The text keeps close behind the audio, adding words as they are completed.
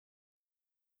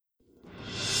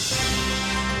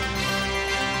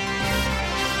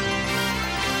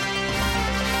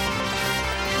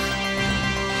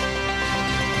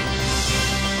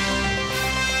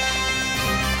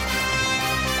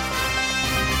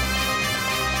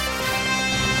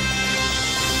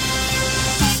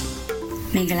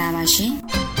င်္ဂလာပါရှင်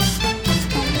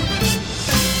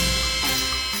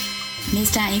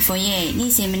Mr. Info ရဲ့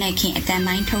နေ့စဉ်မနက်ခင်းအတန်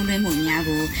ပိုင်းထုတ်လွှင့်မှုများ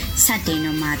ကိုစတင်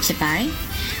တော့မှာဖြစ်ပါတယ်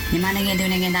မြန်မာနိုင်ငံသူ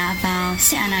နိုင်ငံသားအပေါင်းစ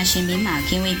စ်အာဏာရှင်ပြီးမှ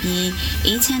ကင်းဝေးပြီး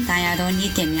အေးချမ်းသာယာသော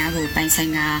နေ့တင်များကိုပိုင်ဆို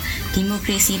င်ကာဒီမိုက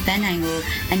ရေစီပန်းနိုင်ကို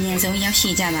အမြန်ဆုံးရောက်ရှိ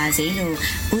ကြပါစေလို့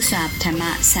ဥစွာပထမ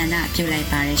ဆန္ဒပြုလိုက်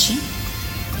ပါရရှင်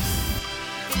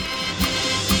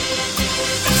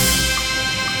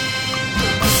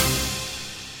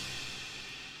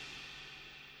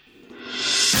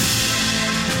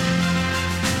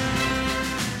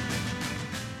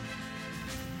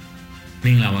မ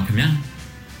င်္ဂလာပါခင်ဗျာ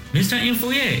Mr. Info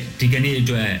ရဲ့ဒီကနေ့အ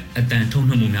တွက်အတန်ထုံ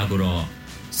နှမှုများကိုတော့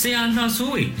ဆရာလှ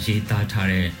ဆိုးဝေရေးသားထား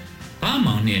တဲ့ဘာ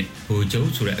မောင်နဲ့ဘိုလ်ချုပ်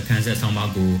ဆိုတဲ့အခန်းဆက်ဆောင်ပါ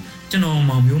ကိုကျွန်တော်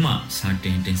မောင်မျိုးမှစာတ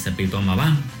င်ဆက်ပေးသွားမှာပါ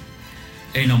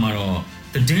အဲ့နောက်မှာတော့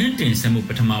သတင်းတင်ဆက်မှုပ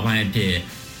ထမပိုင်းအဖြစ်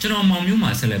ကျွန်တော်မောင်မျိုးမှ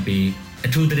ဆက်လက်ပြီးအ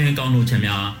ထူးသတင်းကောင်းလို့ချက်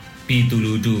များပြည်သူ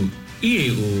လူထု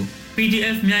EAO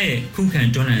PDF များရဲ့ခုခံ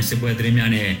တွန်းလှန်စစ်ပွဲသတင်း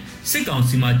များနဲ့စစ်ကောင်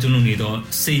စီမှကျွလွန်နေသော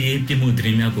စစ်ရေးပြမှုသတ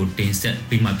င်းများကိုတင်ဆက်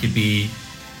ပေးမှာဖြစ်ပြီး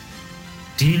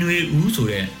ဒီຫນွေဦးဆို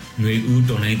တဲ့ຫນွေဦး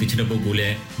တော်လိုင်းတချစ်တဲ့ပုဂ္ဂိုလ်လ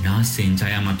ည်းနားဆင်ကြ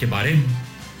ရမှာဖြစ်ပါတယ်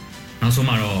။နောက်ဆုံး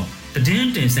မှာတော့သတင်း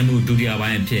တင်ဆက်မှုဒုတိယပို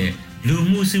င်းအဖြစ်လူ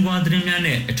မှုစီးပွားသတင်းများ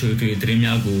နဲ့အထွေထွေသတင်း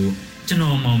များကိုကျွန်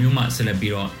တော်မောင်မျိုးမှဆက်လက်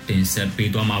ပြီးတော့တင်ဆက်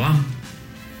ပေးသွားမှာပါ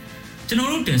။ကျွန်တော်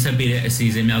တို့တင်ဆက်ပေးတဲ့အစီ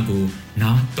အစဉ်များကို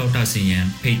နားတော်တာဆင်ရန်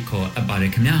ဖိတ်ခေါ်အပ်ပါတ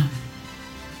ယ်ခင်ဗျာ။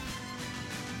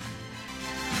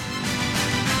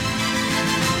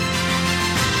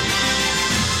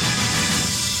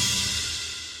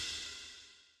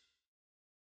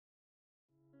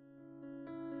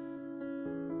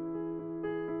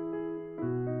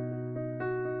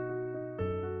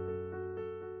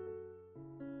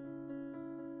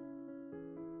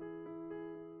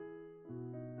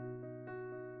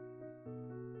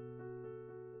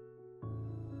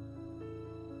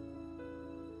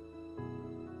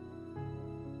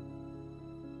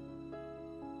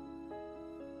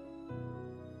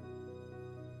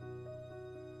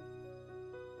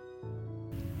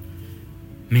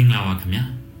မင်္ဂလာပါခင်ဗျာ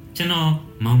ကျွန်တော်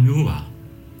မောင်မျိုးပါ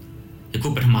အခု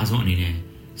ပထမဆုံးအနေနဲ့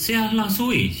ဆရာလှ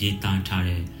ဆိုးရေးသားထား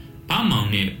တဲ့ဘာမောင်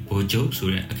နဲ့ဘိုလ်ချုပ်ဆို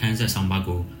တဲ့အခန်းဆက်ဆောင်ပါ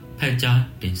ကိုဖတ်ကြား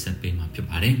တင်ဆက်ပေးမှာဖြစ်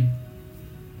ပါတယ်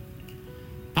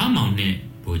ဘာမောင်နဲ့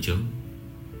ဘိုလ်ချုပ်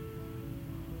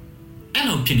အဲ့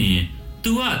လိုဖြစ်နေရင်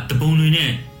तू ကတပုံတွေ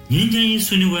နဲ့ငင်းချမ်းရေး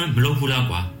ဆွေးနွေးပွဲမလုပ်ဘူးလား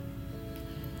ကွာ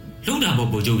လောက်တာပေါ့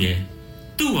ဘိုလ်ချုပ်ရဲ့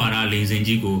သူ့ဝါဒလိန်စင်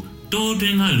ကြီးကိုတိုးတွ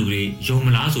င်းကလူတွေယုံမ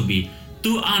လားဆိုပြီး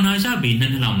သူအာနာရပြီးနှ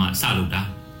စ်နှစ်လောက်မှစလုပ်တာ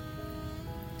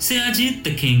ဆရာကြီးတ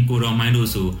ခင်ကိုတော်မိုင်းတို့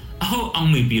ဆိုအဟုတ်အော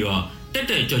င်မိပြီးတော့တက်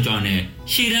တက်ကြောကြောနဲ့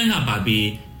ရှေ့တန်းကပါပြီး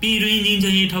ပြည်တွင်းငင်းချ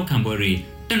င်းရေးထောက်ခံပွဲတွေ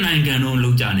တနိုင်ငံလုံးလု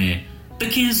ပ်ကြနဲ့တ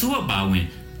ခင်ဆိုအပါဝင်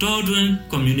တော်တွင်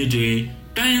community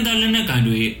တိုင်းရင်းသားလက်နက်ကိုင်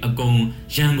တွေအကုန်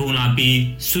ရန်ကုန်လာပြီး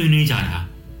ဆွေးနွေးကြတာ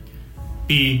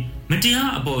ပြီးမတရား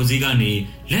အပေါ်စီးကနေ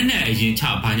လက်နက်အရင်ချ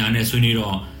ဘာညာနဲ့ဆွေးနွေး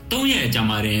တော့၃ရက်အကြာ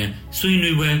မှတင်ဆွေး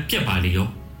နွေးပွဲပြတ်ပါလေရော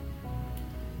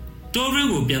တိုးရင်း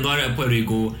ကိုပြန်သွားတဲ့အဖွဲ့တွေ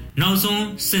ကိုနောက်ဆုံး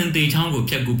စင်သေးချောင်းကို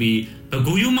ဖျက်ကူပြီးဘ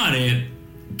ကူးယူမှလည်း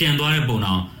ပြန်သွားတဲ့ပုံ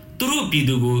အောင်သူတို့ပြည်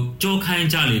သူကိုကြောခိုင်း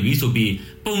ကြလေပြီဆိုပြီး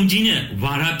ပုံကြီးနဲ့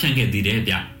ဝါရဖြန့်ခဲ့သေးတယ်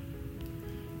ဗျ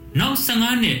နောက်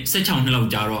15နှစ်16နှစ်လောက်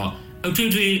ကြာတော့အထွေ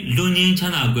ထွေလူငင်းချ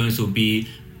မ်းသာကွယ်ဆိုပြီး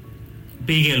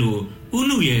ပေးခဲ့လို့ဦး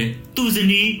နုရဲ့သူစ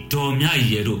နီးဒေါ်မြရီ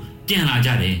ရဲ့တို့ပြန်လာကြ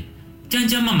တယ်ကြမ်း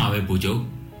ကြမ်းမှမှာပဲပူချုပ်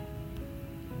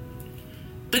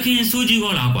တခင်စိုးကြီး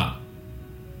ကောလားကွာ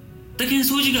တခင်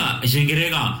ဆိုးကြီးကအရင်ကတ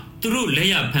ည်းကသူတို့လက်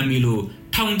ရဖမ်းပြီးလို့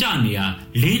ထောင်ကျနေရ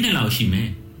၄နှစ်လောက်ရှိမယ်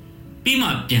ပြီးမှ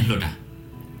ပြန်လွှတ်တာ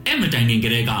အဲ့မတိုင်ခင်က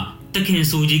တည်းကတခင်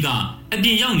ဆိုးကြီးကအပြ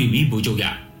င်ရောက်နေပြီဘိုးချုပ်ရ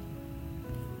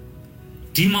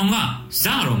ဒီမောင်က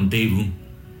ဇာတော့မသေးဘူး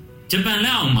ဂျပန်လ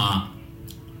က်အောင်မှာ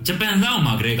က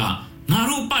တည်းကငါ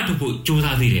တို့ပတ်ထုတ်ဖို့ကြိုး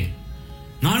စားသေးတယ်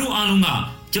ငါတို့အားလုံးက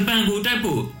ဂျပန်ကိုတိုက်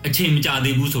ဖို့အချိန်မကြာ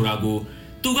သေးဘူးဆိုတာကို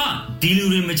သူကဒီလူ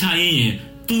တွေမချရင်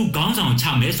သူခေါင်းဆောင်ချ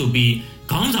မယ်ဆိုပြီး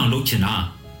ခေါင်းဆောင်လုပ်ချင်တာ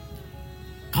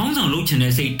ခေါင်းဆောင်လုပ်ချင်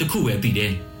တဲ့စိတ်တစ်ခုပဲသိတ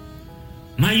ယ်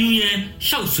မယူရင်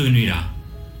ရှောက်ဆွေးနေတာ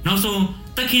နောက်ဆုံး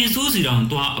တခင်ဆိုးစီတောင်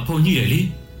သွားအဖို့ညှိတယ်လေ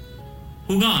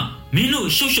ဟိုကမင်းတို့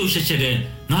ရှုပ်ရှုပ်ရှက်ရှက်တဲ့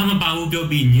ငါမပါဘူးပြော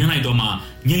ပြီးညှင်းလိုက်တော့မှ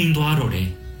ငြိမ်သွားတော့တယ်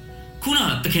ခုန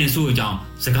တခင်ဆိုးအကြောင်း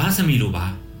စကားစမိလို့ပါ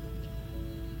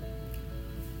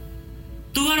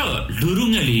သူကတော့လူရု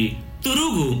ငှက်လေသူ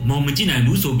တို့ကိုမောင်မကြည့်နိုင်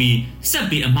ဘူးဆိုပြီးစက်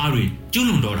ပြီးအမားတွေကျွ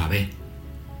လွန်တော့တာပဲ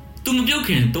သူမပြုတ်ခ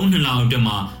င်3နှစ်လောက်အတွင်း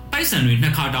မှာပိုက်ဆံတွေ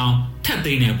2ခါတောင်ထက်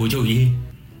သိမ်းတဲ့ဗိုလ်ချုပ်ကြီး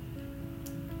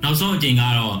နောက်ဆုံးအချိန်က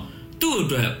တော့သူ့အ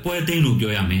တွက်ပွဲသိမ်းလို့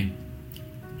ပြောရမယ်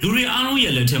လူတွေအားလုံး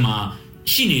ရဲ့လက်ထက်မှာ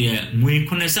ရှိနေတဲ့ငွေ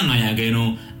85ရာခိုင်နှု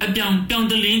န်းအပြောင်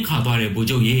တလင်းခါသွားတဲ့ဗိုလ်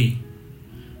ချုပ်ကြီး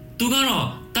သူကတော့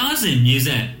တားစင်မြေဆ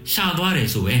က်ရှာသွားတယ်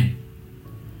ဆိုပဲ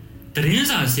တရင်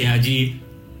စာဆရာကြီး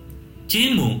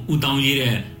ကျေးမုံဦးတောင်းရေး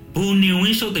တဲ့ဘိုနေဝ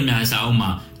င်းရှုပ်သမျှစာအုပ်မှာ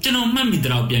ကျွန်တော်မှတ်မိ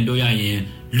တော့ပြန်ပြောရရင်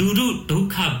လူတို့ဒုက္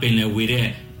ခပင်လယ်ဝေတဲ့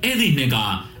အဲ့ဒီနှစ်က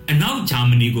အနောက်ဂျာ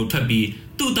မနီကိုထွက်ပြီး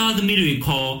သူ့သားသမီးတွေ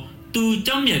ခေါ်သူ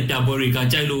ကြောက်မြတ်ပြပွဲတွေက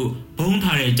ကြိုက်လို့ဘုံ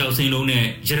ထားတဲ့ကြောက်စင်းလုံးနဲ့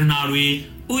ရတနာတွေ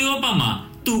ဥရောပမှာ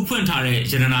သူဖွင့်ထားတဲ့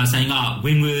ရတနာဆိုင်ကဝ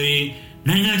င်ငွေတွေ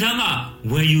နိုင်ငံခြားက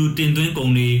ဝယ်ယူတင်သွင်းကု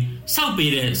န်တွေစောက်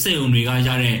ပေးတဲ့စက်ရုံတွေကရ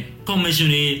တဲ့ကော်မရှင်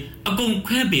တွေအကုန်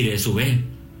ခွဲပေးတယ်ဆိုပဲ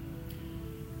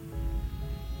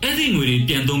အဲ့ဒီငွေတွေ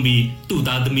ပြန်သုံးပြီးသူ့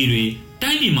သားသမီးတွေ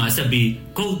တိုင်းပြည်မှာဆက်ပြီး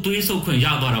ဂုတ်သွေးဆုပ်ခွင့်ရ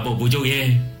သွားတာပေါ့ဗိုလ်ချုပ်ရဲ့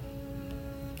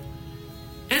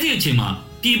အဲ့ဒီအချိန်မှာ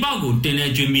ပြည်ပကိုတင်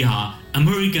တဲ့ကျွေးမီဟာအ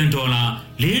မေရိကန်ဒေါ်လာ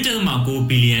 4.9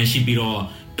 ဘီလီယံရှိပြီးတော့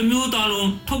တမျိုးသားလုံး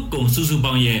ထုတ်ကုန်စုစု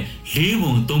ပေါင်းရဲ့4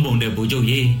 ပုံ 3 ပုံတဲ့ဗိုလ်ချုပ်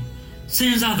ရဲ့စ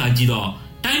ဉ်းစားတာကြည့်တော့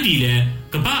တိုင်းပြည်လဲ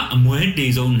ကမ္ဘာအမွဲတေ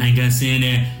ဆုံးနိုင်ငံစင်း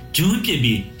နဲ့ဂျွန်းပြစ်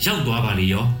ပြီးရောက်သွားပါလေ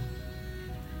ရော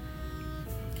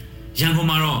ရန်ကုန်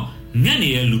မှာတော့ငတ်နေ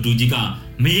တဲ့လူတူကြီးက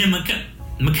မရေမ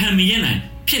ခံမရနိုင်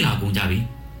ဖြစ်လာကုန်ကြပြီ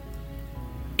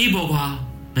အေးပေါ်ကွာ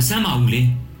မဆမ်းပါဘူးလေ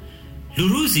လူ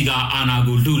လူစီကအာနာ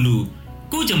ကိုလူ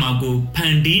ကိုကြမကိုဖ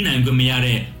န်တီးနိုင်ခွင့်မရ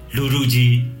တဲ့လူလူ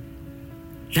ကြီး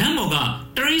လမ်းပေါ်က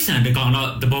တရိษံတကောင်တော့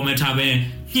သဘောမထားပဲ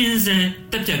ညှင်းဆန်း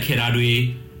တက်ပြတ်ခဲ့တာတွေ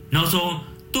နောက်ဆုံး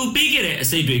သူပေးခဲ့တဲ့အ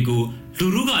စိတ်တွေကိုလူ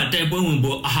လူကတိုက်ပွဲဝင်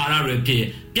ဖို့အာဟာရတွေဖြစ်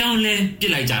ပြောင်းလဲပ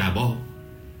စ်လိုက်ကြတာပေါ့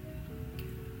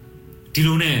ဒီ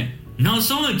လိုနဲ့နောက်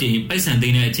ဆုံးအကြိမ်ပိုက်ဆံသိ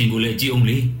မ်းတဲ့အချိန်ကိုလည်းကြည့်အောင်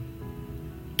လေ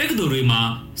တက္ကသိုလ်တွေမှာ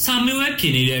စာမေးပွဲဖြေ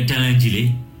နေတဲ့တန်လန်ကြီးလေ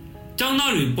ကျောင်း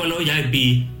သားတွေပွက်လို့ရိုက်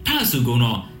ပြီးထဆူကုန်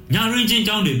တော့ညာရင်းချင်း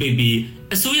ကျောင်းတွေပိတ်ပြီး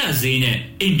အစိုးရဈေးနဲ့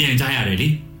အိမ်ပြန်ကြရတယ်လေ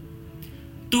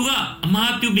သူကအ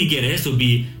မားပြုတ်ပြီးခဲ့တယ်ဆို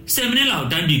ပြီး10 မိနစ်လောက်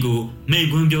တိုင်းပြည်ကိုမိန်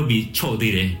ခွန်းပြောပြီးချော့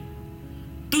သေးတယ်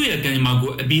သူ့ရဲ့ကံကြမ္မာ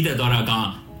ကိုအပြီးသက်သွားတာက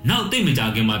နောက်သိမ့်မကြ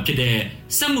ခင်မှာဖြစ်တဲ့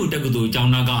စက်မှုတက္ကသိုလ်ကျော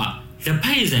င်းသားကလက်ဖ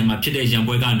က်ရည်ဆိုင်မှာဖြစ်တဲ့ရံ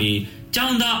ပွဲကနေကျော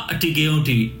င်းသားအတီကေုံ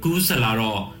တီကူးဆက်လာ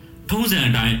တော့ထုံးစံ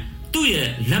အတိုင်းသူ့ရဲ့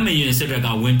လက်မရင်စစ်တပ်က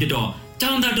ဝင်ပစ်တော့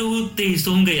ကျောင်းသားတို့တေ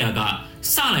ဆုံးခဲ့ရက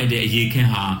စလိုက်တဲ့အရေးခင်း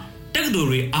ဟာတက္ကသိုလ်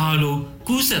တွေအားလုံး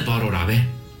ကူးဆက်သွားတော့တာပဲ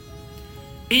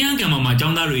အင်းရန်ကံမှာကျော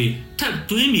င်းသားတွေထပ်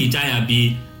သွင်းမိကြရပြီး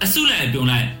အစုလိုက်အပြုံ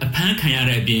လိုက်အဖမ်းခံရ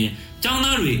တဲ့အပြင်ကျောင်း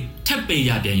သားတွေထပ်ပိတ်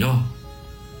ရပြန်ရော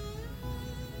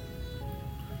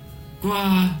ကွာ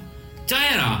ကြားရ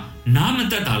တာနားမ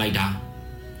တက်တာလိုက်တာ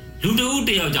လူတဦးတ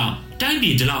ယောက်ကြောင့်တိုင်းပြ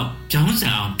ည်ဒီလောက်ကြောင်းဆ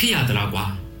န်အောင်ဖြစ်ရသလားကွာ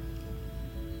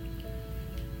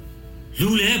လူ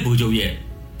လဲဗိုလ်ချုပ်ရဲ့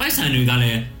ပိုက်ဆံတွေကလ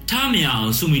ည်းထားမရအော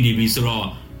င်စုမိနေပြီဆိုတော့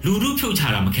လူတို့ဖြုတ်ချ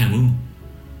တာမခံဘူး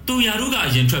သူရာတို့ကအ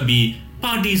ရင်ထွက်ပြီး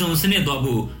ပါတီစုံစနစ်သွား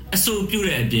ဖို့အဆိုပြု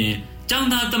တဲ့အပြင်ចောင်း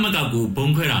သားသမဂ္ဂကိုဘုံ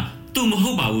ခွဲတာသူမဟု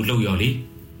တ်ပါဘူးလို့ရောလေ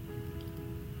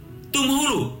သူမဟုတ်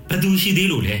လို့ဘယ်သူရှိသေး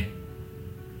လို့လဲ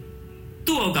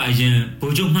သူ့အောက်ကအရင်ဗို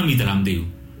လ်ချုပ်မှတ်မိသလားမသိဘူး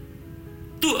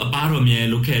သူ့အပားတော်မြဲ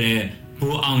လုပ်ခဲ့တဲ့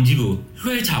ဘိုးအောင်ကြီးကို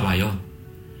လွှဲချပါရော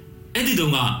အဲ့ဒီတု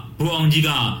န်းကဘိုးအောင်ကြီးက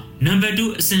နံပါတ်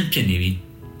2အဆင့်ဖြစ်နေပြီ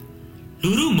လူ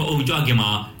လူမအုံကြွခင်မှာ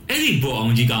အဲ့ဒီဘိုးအော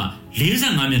င်ကြီးက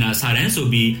45 မျက်နှာစာတန်းဆို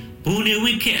ပြီးဘုံနေ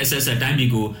ဝိခေအဆက်ဆက်တိုင်းပြ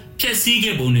ည်ကိုဖျက်ဆီး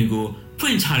ခဲ့ပုံတွေကိုဖွ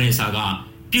င့်ချတဲ့စာက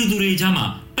ပြည်သူတွေကြားမှာ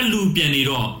ပလူပြန်နေ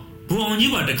တော့ဘိုးအောင်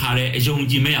ကြီးကတခါတည်းအယုံ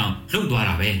ကြည်မဲ့အောင်လှုပ်သွား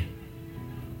တာပဲ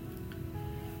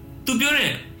သူပြော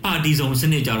တဲ့ပါတီစုံစ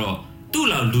နစ်ကြတော့သူ့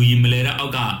လောက်လူကြီးမလဲတဲ့အော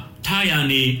က်ကထားရ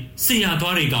နေဆရာ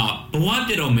သွားတွေကဘဝ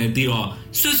ပြတ်တော့မယ်ပြီးတော့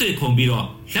ဆွတ်ဆွတ်ခုံပြီးတော့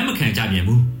လက်မခံကြပြန်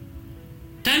ဘူး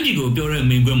တိုင်းပြည်ကိုပြောတဲ့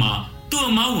မိန်ကွန်းမှာသူ့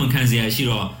အမောင်းဝန်ခံစရာရှိ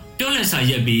တော့ပြောလက်စာ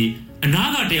ရက်ပြီးအနာ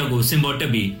ကတယောက်ကိုစင်ပေါ်တ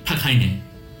က်ပြီးဖတ်ခိုင်းတယ်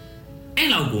အဲ့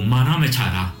လောက်ကိုမာနမချ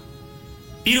တာ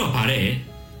ပြီးတော့ဗါတဲ့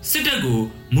စစ်တပ်ကို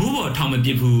မိုးပေါ်ထောင်မပ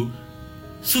စ်ဘူး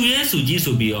စူရဲစူကြီး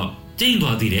ဆိုပြီးတော့ကျိန်း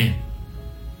သွားသေးတယ်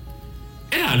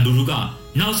အဲ့ဒါလူလူက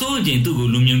နောက်ဆုံးအကျဉ်သူ့ကို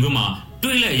လူမြင်ကွန်းမှာ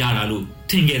တွေးလက်ရတာလို့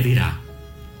ထင်ခဲ့သေးတာ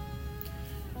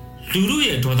လူလူ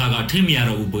ရဲ့ဒေါသကထိမရ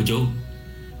တော့ဘူးဗိုလ်ချုပ်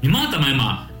မြမသမိုင်းမှာ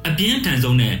အပြင်းထန်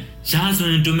ဆုံးနဲ့ရာဇဝ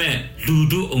င်တွမဲ့လူ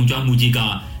တို့အုံကြွမှုကြီးက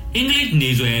အင်္ဂလိပ်နေ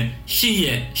ဆွဲ8 ရ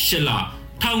က်8 လ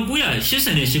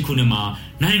1988ခုနှစ်မှာ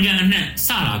နိုင်ငံအနှံ့စ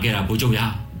လာခဲ့တာဗိုလ်ချုပ်ရ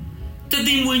တ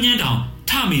သိန်းဝင်းညန်းတောင်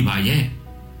ထမိပါရဲ့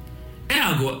အဲ့ဒါ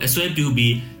ကိုအစွဲပြု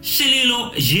ပြီးရှင်းလင်းလုံး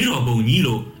အရေးတော်ပုံကြီး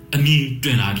လို့အမည်တွ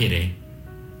င်လာခဲ့တယ်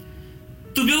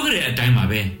သူပြောခဲ့တဲ့အတိုင်းပါ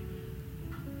ပဲ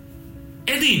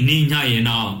အဲ့ဒီနေညရင်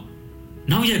နော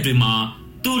က်ရက်တွေမှာ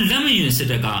သူလက်မရင်စစ်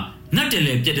တပ်ကငတ်တယ်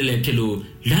လေပြက်တယ်လေဖြစ်လို့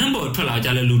လမ်းပေါ်ထွက်လာကြ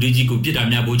တဲ့လူတွေကြီးကိုပြစ်တာ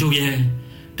များဗိုလ်ချုပ်ရဲ့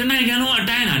တနိုင်ငံလုံးအ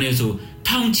တိုင်းအတာနဲ့ဆို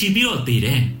ထောင်ချီပြီးတော့သေးတ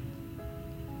ယ်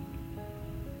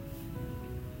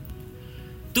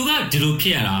သူကဒီလိုဖြ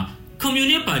စ်ရတာကွန်မြူ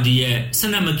နစ်ပါတီရဲ့စ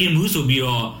နစ်မကင်ဘူးဆိုပြီး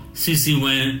တော့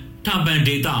CC1 ထာပန်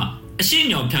ဒေတာအရှိ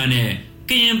မြောက်ဖြန်းတဲ့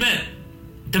ကရင်ဘက်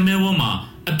တမဲဝမှာ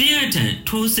အပြင်းအထန်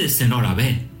ထိုးစစ်ဆင်တော့တာပဲ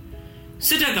စ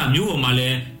စ်တပ်ကမျိုးပေါ်မှာလဲ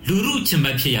လူလူချင်မ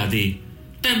ဖြစ်ရသေး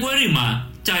တိုက်ပွဲတွေမှာ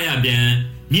ကြာရပြန်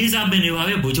မြေစာပင်တွေပါ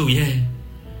ပဲဗိုလ်ချုပ်ရဲ့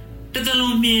တတ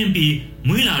လုံးမြင်းပြီး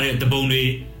မွေးလာတဲ့တပုံတွေ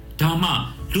ဒါမှ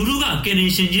လူတို့ကကယ်တ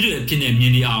င်ရှင်ကြီးတွေအဖြစ်နဲ့မြ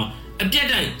င်နေအောင်အပြတ်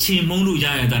တိုက်ချေမုန်းလို့ရ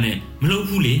ရတဲ့နဲ့မလုပ်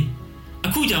ဘူးလေအ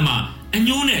ခုကြမှာအ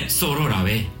ညိုးနဲ့စော်တော့တာ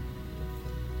ပဲ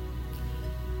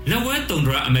လက်ဝဲတုံဒ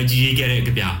ရာအမကြီးရေးခဲ့တဲ့ကြ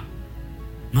ပြ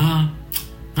ငါ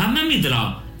မှတ်မိသလား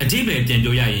အတိတ်ပဲပြန်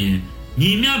ပြောရရင်ညီ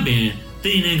မြပင်တ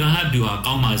င်နေကဟပြူဟာ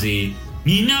ကောင်းပါစေ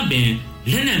ညီမြပင်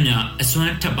လက်နက်များအစွ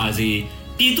မ်းထပ်ပါစေ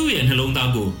ပြည်သူရဲ့နှလုံး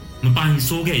သားကိုမပိုင်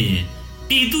ဆိုးခဲ့ရင်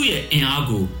ပြည်သူရဲ့အင်အား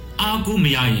ကိုအားကိုးမ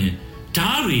ရရင်ဓာ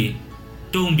တ်တွေ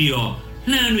တုံပြီးတော့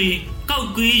လှန်တွေကောက်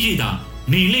ကွေးရတာ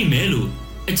နေလိမ့်မယ်လို့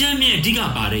အကြမ်းမြင့်အဓိက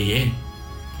ပါတယ်ရဲ့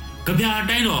ကြပြအ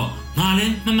တိုင်းတော့ငါလ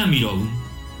ည်းမမှတ်မိတော့ဘူး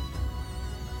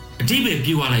အတိတ်ပဲ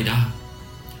ပြေးသွားလိုက်တာ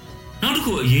နောက်တစ်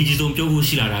ခုအရေးကြီးဆုံးပြောဖို့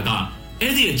ရှိလာတာက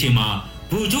အဲ့ဒီအချိန်မှာ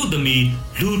ဗိုလ်ချုပ်သမီး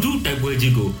လူထုတိုက်ပွဲ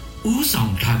ကြီးကိုဦးဆော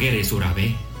င်ထားခဲ့တယ်ဆိုတာပဲ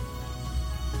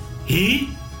ဟေး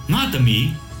ငါသမီး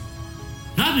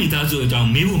ငါမိသားစုအကြောင်း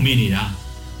မေးဖို့မေးနေတာ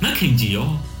မခင်ကြီး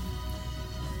ရော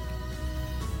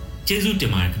ကျေးဇူးတ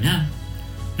င်ပါတယ်ခင်ဗျာ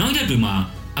နောက်ရက်တွေမှာ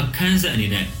အခန်းဆက်အနေ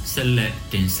နဲ့ဆက်လက်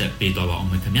တင်ဆက်ပေးသွားပါအောင်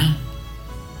ခင်ဗျာ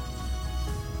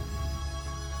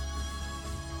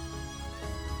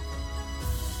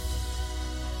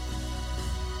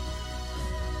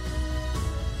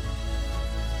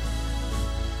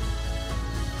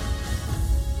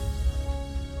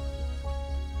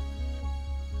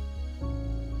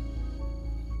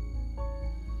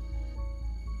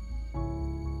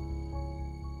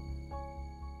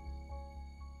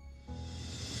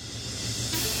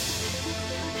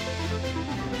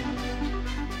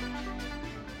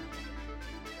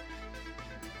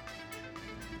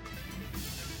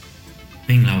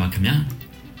မင်္ဂလာပါခင်ဗျာ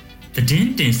သတင်း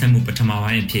တင်ဆက်မှုပထမ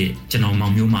ပိုင်းအဖြစ်ကျွန်တော်မော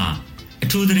င်မျိုးမှအ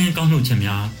ထူးသတင်းကောင်းနှုတ်ချက်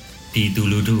များဒီသူ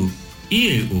လူထု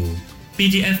EAO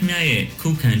PDF များရဲ့ခု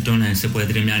ခံတွန်းလှန်စစ်ပွဲ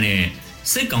သတင်းများနဲ့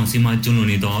စစ်ကောင်စီမှကျွလွန်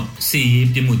နေသောစစ်ရေး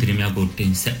ပြစ်မှုသတင်းများကိုတ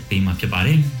င်ဆက်ပေးမှာဖြစ်ပါတ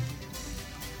ယ်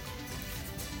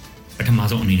ပထမ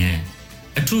ဆုံးအနေနဲ့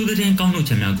အထူးသတင်းကောင်းနှုတ်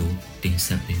ချက်များကိုတင်ဆ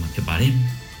က်ပေးမှာဖြစ်ပါတယ်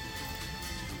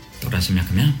ဒေါက်တာရှင်များခ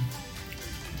င်ဗျာ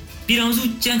ပြည်ထောင်စု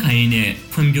ကြံ့ခိုင်ရေးနဲ့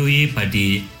ဖွံ့ဖြိုးရေးပါတီ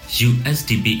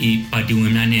USDPE ပါတီဝ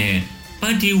င်များနဲ့ပါ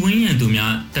တီဝင်ရန်သူ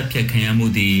များတပ်ဖြတ်ခံရမှု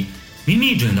သည်မိမိ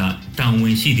တွင်သာတာဝ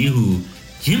န်ရှိသည်ဟု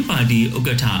ရင်းပါတီဥက္က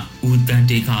ဋ္ဌဦးတန်း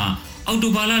တေခအောက်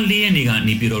တိုဘာလ4ရက်နေ့က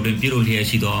နေပြည်တော်တွင်ပြုလုပ်လျက်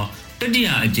ရှိသောတတိယ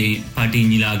အကြိမ်ပါတီ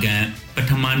ညီလာခံပ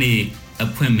ထမနေ့အ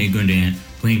ဖွင့်မိန့်ခွန်းတွင်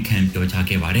ဝန်ခံပြောကြား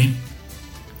ခဲ့ပါတယ်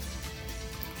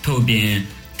။ထို့ပြင်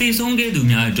တည်ဆုံးခဲ့သူ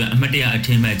များအတွက်အမတ်တရအထ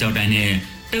င်မဲ့ကြောက်တိုင်နဲ့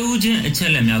တဦးချင်းအချ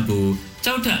က်လက်များကို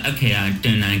ကြောက်ထအခရာတ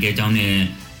င်နိုင်ခဲ့ကြောင်းနဲ့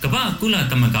ကမ္ဘာကုလ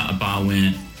သမဂ္ဂအပါအဝင်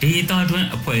ဒေသတွင်း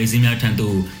အဖွဲ့အစည်းများထံ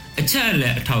သို့အချက်အလ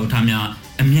က်အထောက်အထားများ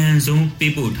အမြန်ဆုံး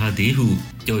ပေးပို့ထားသည်ဟု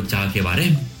ပြောကြားခဲ့ပါတ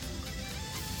ယ်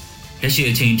။လက်ရှိ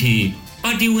အချိန်ထိ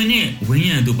ပါတီဝင်နဲ့ဝင်း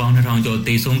ရံသူပေါင်း2000ကျော်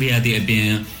တိတ်ဆုံးခဲ့ရတဲ့အပြင်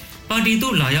ပါတီ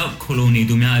တို့လာရောက်ခိုလုံနေ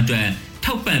သူများအတွက်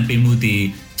ထောက်ပံ့ပေးမှုသည်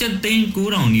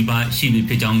7,900နီးပါးရှိပြီ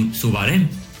ဖြစ်ကြောင်းဆိုပါတယ်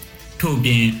။ထို့ပြ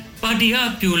င်ပါတီက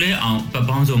ပြိုလဲအောင်ပ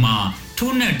ပောင်းစုံမှ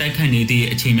ထိုးနှက်တိုက်ခိုက်နေသည့်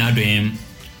အချိန်များတွင်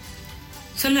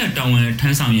ဆက်လက်တောင်းဝန်ထ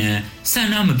မ်းဆောင်ရန်ဆန္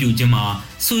ဒမပြုခြင်းမှာ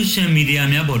ဆိုရှယ်မီဒီယာ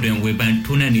များပေါ်တွင်ဝေဖန်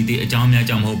ထိုးနှက်နေသည့်အကြောင်းများ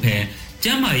ကြောင့်မဟုတ်ဘဲကျ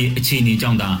န်းမာရေးအခြေအနေ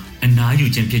ကြောင့်သာအနားယူ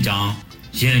ခြင်းဖြစ်ကြောင်း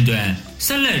ရန်အတွက်ဆ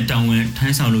က်လက်တောင်းဝန်ထ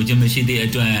မ်းဆောင်လိုခြင်းမရှိသည့်အ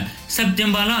တွက်စက်တ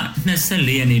င်ဘာလ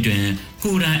24ရက်နေ့တွင်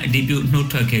ကိုယ်တိုင်အတည်ပြုနှုတ်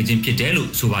ထွက်ခဲ့ခြင်းဖြစ်တယ်လို့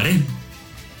ဆိုပါတယ်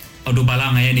။အော်တိုဘာလ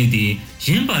9ရက်နေ့သည်ရ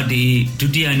င်းပါတီဒု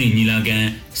တိယနေ့ညီလာခံ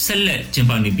ဆက်လက်ကျင်း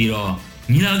ပနေပြီးတော့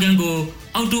ညီလာခံကို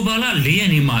အော်တိုဘာလ4ရက်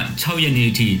နေ့မှ6ရက်နေ့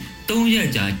အထိ3ရက်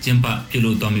ကြာကျင်းပပြု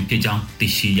လုပ်သွားမည်ဖြစ်ကြောင်းသိ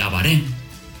ရှိရပါတယ်။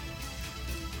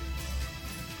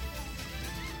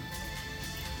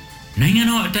နိုင်ငံ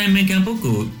တော်အတိုင်ပင်ခံပုဂ္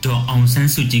ဂိုလ်ဒေါ်အောင်ဆ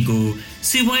န်းစုကြည်ကို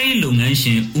စီးပွားရေးလုပ်ငန်းရှ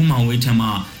င်ဦးမောင်ဝေးထံမှ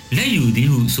လက်ယူသည်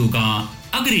ဟုဆိုကာ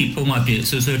အဂတိပုံမှန်ဖြင့်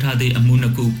ဆွဆွဲထားသည့်အမှုနှ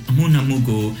စ်မှု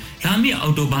ကိုလာမည့်အော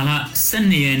က်တိုဘာလ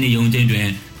12ရက်နေ့ရုံးချိန်တွင်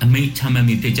အမိန့်ချမှတ်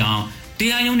မိဖြစ်ကြောင်းတ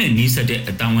ရားရုံးနှင့်နှိစက်တဲ့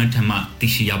အတန်းဝန်းထံမှသိ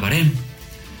ရှိရပါတယ်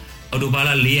။အောက်တိုဘာလ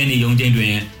4ရက်နေ့ရုံးချိန်တွ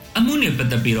င်အမှုနှင့်ပတ်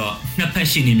သက်ပြီးတော့နှစ်ဖက်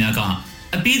ရှိနေများက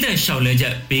အပိသက်လျှောက်လဲချ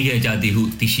က်ပေးခဲ့ကြသည်ဟု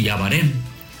သိရှိရပါတယ်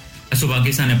။အဆိုပါ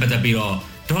ကိစ္စနဲ့ပတ်သက်ပြီးတော့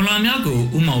ဒေါ်လာများကို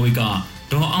ဦးမောင်ဝေးက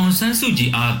ဒေါ်အောင်ဆန်းစုကြ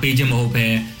ည်အားပေးခြင်းမဟုတ်ဘဲ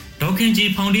ဒေါ်ခင်ကြည်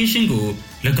ဖောင်ဒေးရှင်းကို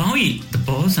၎င်း၏သ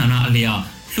ဘောဆန္ဒအလျောက်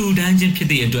လှူဒန်းခြင်းဖြစ်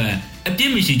သည့်အတွက်အပြ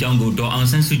စ်မရှိကြောင်းကိုဒေါ်အောင်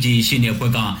ဆန်းစုကြည်ရှိနေအ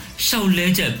ဖွဲ့ကရှောက်လဲ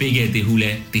ချက်ပေးခဲ့သည်ဟုလ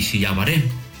ည်းသိရှိရပါတယ်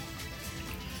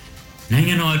။နိုင်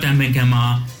ငံတော်အတိုင်ပင်ခံမှာ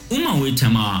ဦးမောင်ဝေးထံ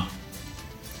မှ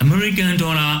အမေရိကန်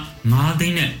ဒေါ်လာ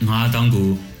9,500,000ကို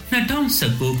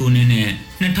2019ခုနှစ်နဲ့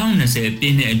2020ပြ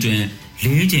ည့်နှစ်အတွင်း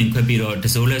4ကြိမ်ခွဲပြီးတော့တ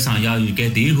စိုးလက်ဆောင်ရယူ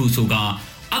ခဲ့သည်ဟုဆိုက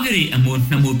အဂတိအမှု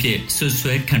2မှုဖြင့်ဆွ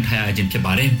ဆွဲခံထားရခြင်းဖြစ်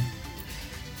ပါတယ်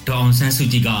။ဒေါ်အောင်ဆန်းစု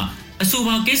ကြည်ကအဆို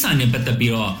ပါကိစ္စနဲ့ပတ်သက်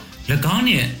ပြီးတော့၎င်း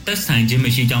နဲ့သက်ဆိုင်ခြင်းမ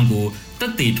ရှိကြောင်းကိုသ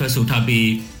က်သေထွက်ဆိုထားပြီး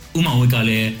ဦးမောင်ဝေးက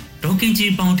လည်းဒေါ်ခင်ကြ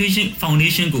ည်ဖောင်ဒေးရှ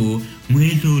င်းကိုငွေ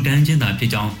လှူဒန်းခြင်းသာဖြ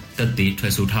စ်ကြောင်းတ သက်သေထွ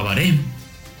က်ဆိုထားပါတယ်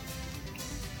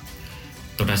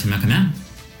တော်တာစမခင်ဗျာ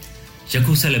ယ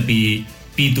ခုဆက်လက်ပြီး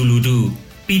ပြည်သူလူထု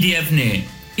PDF နဲ့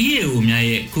EAO များ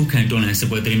ရဲ့ခုခံတော်လှန်စစ်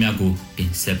ပွဲသတင်းများကိုတ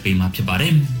င်ဆက်ပေးမှာဖြစ်ပါတ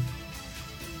ယ်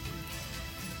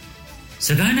စ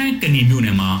ကိုင်းတိုင်းကဏီမြို့န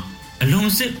ယ်မှာအလွန်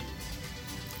စစ်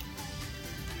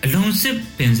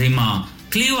ပင်စိမ်းမှာ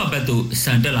ကလေးဝဘက်သို့ဆ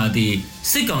န်တက်လာသည့်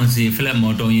စစ်ကောင်စီဖလက်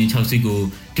မော်တော်ယာဉ်6စီးကို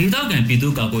ဒေသခံပြည်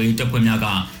သူ့ကာကွယ်ရေးတပ်ဖွဲ့များက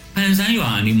ဖန်ဆန်းရွာ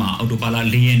အနီးမှာအော်တိုပါလာ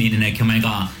4ရက်နေ့နဲ့ခမိုင်းက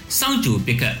စောင့်ကြိုပ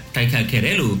စ်ခတ်တိုက်ခတ်ခဲ့တ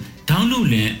ယ်လို့ဒေါင်းလူ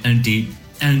လင်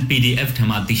NPDF ထံ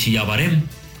မှသိရှိရပါတယ်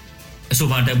အဆို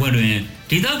ပါတပ်ဖွဲ့တွင်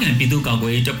ဒေသခံပြည်သူ့ကာကွ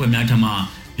ယ်ရေးတပ်ဖွဲ့များထံမှ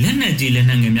လက်နက်ကြီးလက်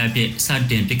နက်ငယ်များဖြင့်စ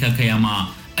တင်ပစ်ခတ်ခဲ့ရမှ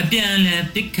အပြန်အလှန်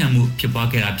ပစ်ခတ်မှုဖြစ်ပွား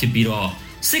ခဲ့တာဖြစ်ပြီးတော့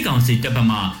စစ်ကောင်စီတပ်ဖက်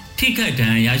မှထိခိုက်ဒဏ်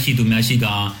ရာရရှိသူများရှိက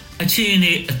အခြေအ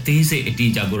နေအသေးစိတ်အတိ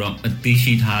အကျကိုတော့အသိ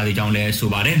ရှိထားတဲ့ကြောင်းလည်းဆို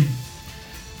ပါတယ်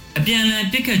အပြန်အလှန်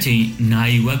ပစ်ခတ်ချိန်နို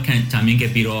င်ဝက်ခန့်ကြာမြင့်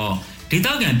ခဲ့ပြီးတော့ဒေသ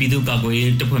ခံပြည်သူ့ကာကွယ်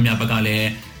ရေးတပ်ဖွဲ့များဘက်ကလည်း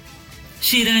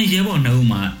ရှေ့တန်းရဲဘော်2ဦး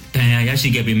မှဒဏ်ရာရရှိ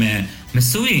ခဲ့ပေမဲ့မ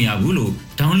စိုးရိမ်ရဘူးလို့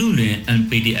ဒေါင်းလူလင်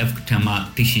NPDF ထံမှ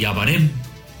သိရှိရပါတယ်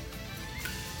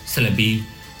ဆက်လက်ပြီး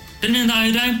တနင်္သာ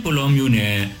ရီတိုင်းပိုလောမြို့န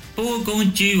ယ်ပိုကုန်း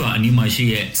ကျေးရွာအနီးမှာရှိ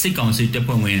တဲ့စစ်ကောင်စီတပ်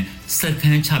ဖွဲ့ဝင်စခ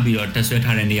န်းချပြီးတော့တပ်ဆွဲ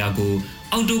ထားတဲ့နေရာကို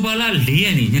အော်တိုဘာလ4ရ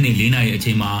က်နေ့ညနေ4နာရီအ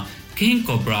ချိန်မှာ King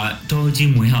Cobra ဒေါ်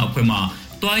ကြီးမွေးဟအဖွဲ့မှ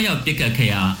တွားရောက်ပစ်ခတ်ခဲ့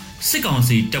ရာစစ်ကောင်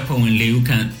စီတပ်ဖွဲ့ဝင်4ဦးခ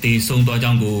န့်တေဆုံးသွား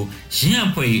ကြောင်းကိုရင်း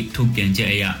အဖွဲ့ထုတ်ပြန်ချက်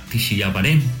အရသိရှိရပါတ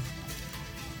ယ်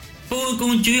ပိုကု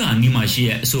န်းကျွေးအနီးမှာရှိ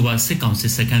တဲ့အဆိုပါစစ်ကောင်စ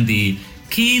စ်စခန်းသည်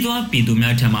ခီးသွားပြည်သူ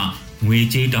များထံမှငွေ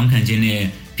ကြေးတောင်းခံခြင်းနဲ့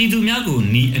ပြည်သူများကို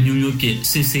နှီးအမျိုးမျိုးဖြင့်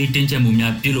စစ်ဆေးတင်းကျပ်မှု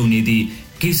များပြုလုပ်နေသည့်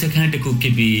ဂိတ်စခန်းတစ်ခုဖြ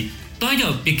စ်ပြီးတွားရော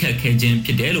က်ပစ်ခတ်ခဲ့ခြင်းဖြ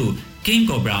စ်တယ်လို့ King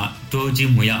Cobra ဒေါ်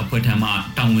ကြီးမွေရအဖွဲ့ထံမှ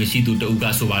တာဝန်ရှိသူတအုပ်က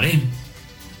ဆိုပါတယ်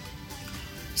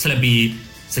ဆက်လက်ပြီး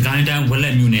စကိုင်းတိုင်းဝက်လ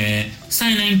က်မြို့နယ်ဆို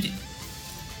င်လိုင်း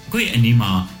ခွေအနီး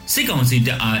မှာစစ်ကောင်စီတ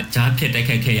ပ်အားကြားဖြတ်တိုက်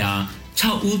ခတ်ခဲ့ရာ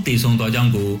6ဦးသေဆုံးသွားကြော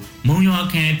င်းကိုမုံရွာ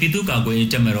ခရိုင်ပြည်သူ့ကာကွယ်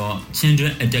ရေးတပ်မတော်ချင်းတွ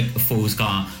င်း Attack Force က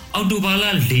အော်တိုဘာလ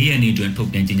4ရက်နေ့တွင်ထုတ်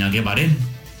ပြန်ကြေညာခဲ့ပါတယ်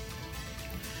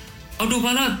။အော်တို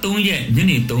ဘာလ3ရက်ည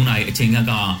နေ3နာရီအချိန်က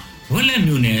ဝက်လက်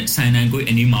မြို့နယ်ဆိုင်နိုင်ကွေး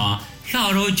အနီးမှာလှ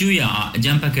တော်ကျွော်အကြ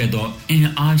မ်းဖက်ခဲ့သောအင်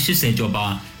အား80ကျော်ပါ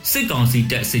စစ်ကောင်စီ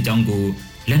တပ်စစ်ကြောင်းကို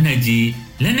လက်နက်ကြီး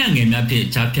လက်နက်ငယ်များဖြင့်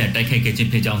ကြားဖြတ်တိုက်ခိုက်ခဲ့ခြင်း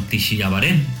ဖြစ်ကြောင်းသိရှိရပါတ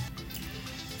ယ်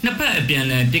။နှစ်ဖက်အပြန်အ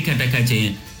လှန်ပစ်ခတ်တိုက်ခိုက်ခြင်း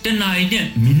တနအီနဲ့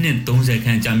မိနစ်30ခ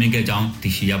န့်ကြာမြင့်ခဲ့ကြောင်းသိ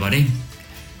ရှိရပါတယ်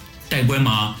။တိုက်ပွဲ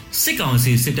မှာစစ်ကောင်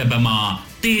စီစစ်တပ်ဘက်မှ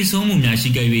တေဆုံးမှုများရှိ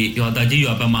ခဲ့၍ရွာသားကြီး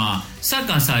ရွာဘက်မှစက္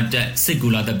ကစတပ်စစ်ကူ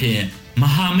လာသဖြင့်မ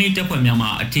ဟာမိတ်တပ်ဖွဲ့များမှ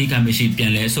အထူးခံမရှိပြ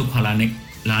န်လဲဆုတ်ခွာလာ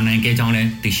နိုင်ခဲ့ကြောင်းလည်း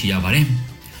သိရှိရပါတယ်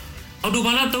။အော်တို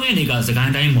ဘာလ3ရက်နေ့ကစကို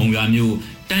င်းတိုင်းမုံရွာမြို့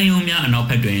တန်ယုံများအနောက်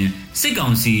ဘက်တွင်စစ်ကော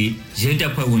င်စီရဲတ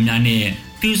ပ်ဖွဲ့ဝင်များနှင့်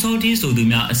ပြူစောတိဆိုသူ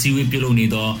များအစည်းအဝေးပြုလုပ်နေ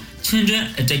သောချင်းတွင်း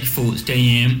Attack Force တရ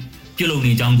င်ပြုလုပ်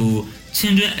နေကြောင်းကိုချ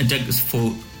င်းတွင်း Attack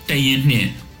Force တရင်နှင့်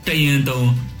တရင်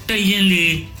3တရင်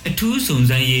4အထူးစုံ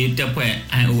စမ်းရေးတပ်ဖွဲ့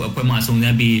IO အဖွဲ့မှစုံစ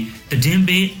မ်းပြီးတည်င်း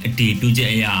ပေးအတည်ပြုချ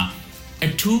က်အရအ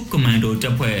ထူးကွန်မန်ဒိုတ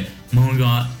ပ်ဖွဲ့မုံ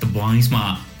ရွာ The Boys မှ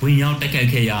ဝင်ရောက်တိုက်ခိုက်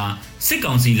ခဲ့ရာစစ်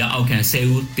ကောင်စီလက်အောက်ခံ10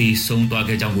ဦးသေဆုံးသွား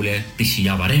ခဲ့ကြောင်းကိုလည်းသိရှိရ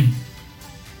ပါတယ်။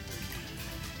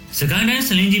စကိုင်းတိုင်းစ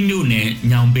လင်းကြီးမြို့နယ်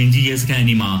ညောင်ပင်ကြီးရဲစခန်းအ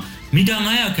နီးမှာမီတာ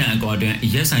900ခန့်အကွာတွင်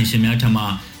ရဲဆိုင်ရှင်များထံမှ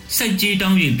စိုက်ကြီးတော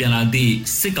င်း၍ပြန်လာသည့်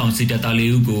စစ်ကောင်စီတပ်သား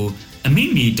4ဦးကိုအမိ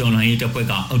မီတော်လှန်ရေးတပ်ဖွဲ့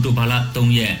ကအော်တိုဘာလ3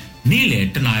ရက်နေ့လယ်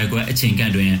တနာရီခွဲအချိန်ခ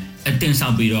န့်တွင်အတင်းဆော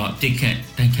က်ပြီးတော့ပစ်ခတ်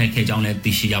တိုက်ခိုက်ခဲ့ကြောင်းလည်း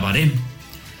သိရှိရပါတယ်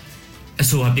။အ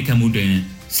ဆိုပါပစ်ခတ်မှုတွင်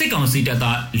စစ်ကောင်စီတပ်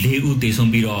သား4ဦးသေ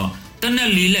ဆုံးပြီးတော့တနက်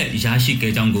4လက်ရရှိ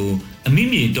ခဲ့ကြောင်းကိုအမိ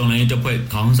မြေတော်လှန်ရေးတပ်ဖွဲ့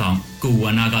ခေါင်းဆောင်ကိုဝ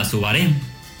နာကဆိုပါတယ်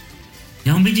။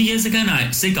ညောင်ပင်ကြီးရဲစခန်း၌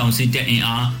စစ်ကောင်စီတပ်အင်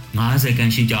အား50ခ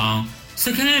န်းရှိကြောင်းစ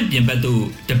ခန်းပြင်ပသို့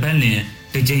တပတ်လင်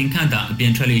တစ်ကြိမ်ခန့်သာအပြ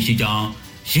င်ထွက်လေရှိကြောင်း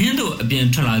ရင်းတို့အပြင်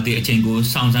ထွက်လာသည့်အချိန်ကို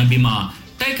စောင့်ဆိုင်းပြီးမှ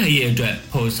တိုက်ခိုက်ရေးအတွက်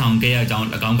ဖော်ဆောင်ခဲ့ရကြောင်း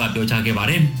၎င်းကပြောကြားခဲ့ပါ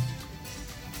တယ်။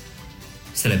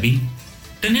ဆက်လက်ပြီး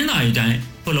တနင်္လာရီတိုင်း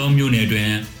ဖလောမြို့နယ်တွ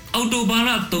င်အော်တိုဘာလ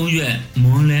3ရက်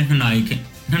မွန်းလယ်2နာရီ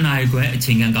ခွဲအ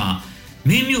ချိန်ကမ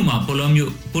င်းမြို့မှာပိုလော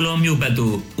မြို့ဘက်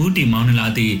သို့ဦးတီမောင်းနှလာ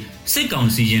သည့်စစ်ကောင်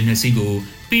စီရင်2စီးကို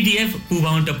PDF ပူ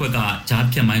ပေါင်းတပ်ဖွဲ့ကကြား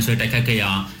ဖြတ်မိုင်းဆွဲတိုက်ခိုက်ခဲ့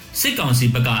ရာစစ်ကောင်စီ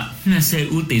ဘက်က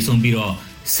20ဦးသေဆုံးပြီးတော့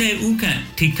10ဦးခန့်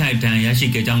ထိခိုက်ဒဏ်ရာရရှိ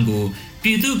ခဲ့ကြောင်းကိုပြ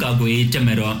ည်သူ့ကာကွယ်ရေးတပ်မ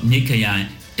တော်မြိတ်ခရိုင်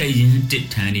တရင်တစ်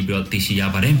ထန်းပြီးတော့သိရှိရ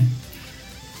ပါတယ်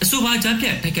။အဆိုပါကြားဖြ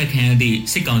တ်တိုက်ခိုက်ခံရသည့်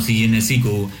စစ်ကောင်စီရင်2စီး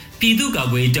ကိုပြည်သူ့ကာ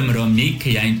ကွယ်ရေးတပ်မတော်မြိတ်ခ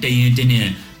ရိုင်တရင်တစ်နဲ့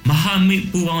မဟာမိတ်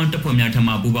ပူပေါင်းတပ်ဖွဲ့များထံ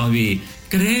မှပူးပေါင်း၍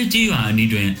ကရဲကြီးရွာအနီး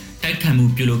တွင်တိုက်ခိုက်မှု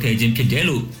ပြုလုပ်ခဲ့ခြင်းဖြစ်တယ်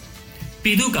လို့ပြ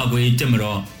ည်သူ့ကာကွယ်ရေးတပ်မ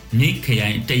တော်မြိတ်ခရို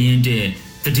င်တရင်တစ်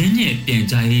သတင်းနဲ့ပြန်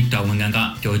ကြားရေးတာဝန်ခံက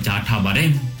ပြောကြားထားပါတ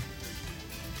ယ်။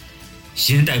ရ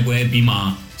င်းတိုက်ပွဲပြီးမှ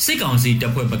စစ်ကောင်စီတ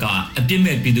ပ်ဖွဲ့ဘက်ကအပြစ်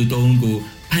မဲ့ပြည်သူ3ဦးကို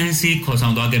ဖမ်းဆီးခေါ်ဆော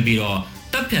င်သွားခဲ့ပြီးတော့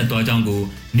တပ်ဖြတ်သွားကြောင်းကို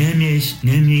နယ်မြေရှ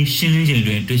င်းလင်းချိန်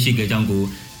တွင်တွေ့ရှိခဲ့ကြောင်းကို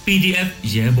PDF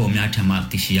ရဲဘော်များထံမှ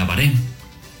သိရှိရပါတယ်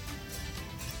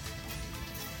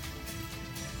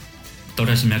တော်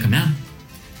ရရှိမြခင်ဗျာ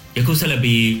ယခုဆက်လက်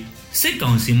ပြီးစစ်ကော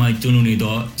င်စီမှကျူးလွန်နေ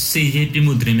သောစစ်ရေးပြ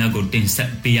မှုသတင်းများကိုတင်ဆက်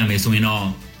ပေးရမယ်ဆိုရင်တော့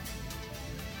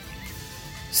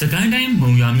စကိုင်းတိုင်း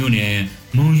မုံရွာမြို့နယ်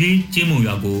မုံရွေးကျင်းမုံ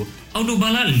ရွာကိုအော်တိုဘာ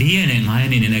လ4ရက်နဲ့5ရ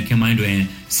က်နေ့နဲ့ခင်ပိုင်းတွင်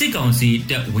စစ်ကောင်စီ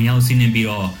တပ်ဝင်ရောက်စီးနင်းပြီး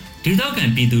တော့ဒေသခံ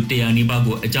ပြည်သူ100နီးပါး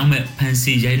ကိုအကြောင်းမဲ့ဖမ်း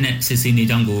ဆီးရိုက်နှက်စစ်ဆေးနေ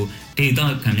ကြောင်းကိုဒေသ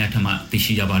ခံများထံမှသိ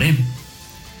ရှိရပါတယ်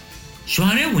။ရွာ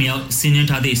ထဲဝင်ရောက်စီးနင်း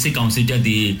ထားသည့်စစ်ကောင်စီတပ်သ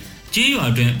ည်ကျေးရွာ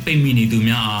တွင်ပိတ်မိနေသူ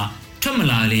များအားထွက်မ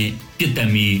လာလျင်ပြစ်တက်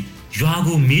မီရွာ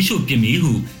ကိုမီးရှို့ပစ်မီ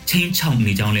ဟုချင်းချောက်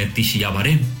နေကြောင်းလည်းသိရှိရပါတ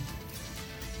ယ်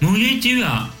။မုံရွေးကျေး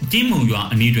ရွာကြီးမုံရွာ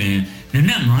အနီးတွင်နန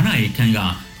က်9:00 နာရီခန့်က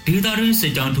ဒေသတွင်းစ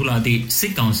စ်ကြောင်းထိုးလာသည့်စ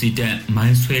စ်ကောင်စီတပ်မို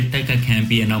င်းဆွဲတိုက်ခတ်ခံ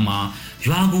ပြီးနောက်မှာ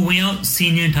ရွာကိုဝင်ရောက်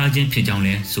စီးနင်းထားခြင်းဖြစ်ကြောင်းလ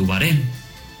ည်းဆိုပါတယ်။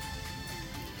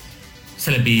ဆ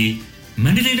က်လက်ပြီးမ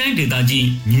န္တလေးတိုင်းဒေသကြီး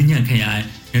မြင်းညံခရိုင်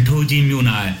နထိုးကြီးမြို့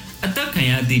၌အသက်ခံ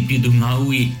ရသည့်ပြည်သူ9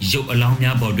ဦး၏ရုပ်အလောင်း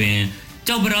များပေါ်တွင်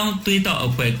ကြောက်ပတောင်းသွေးတောက်အ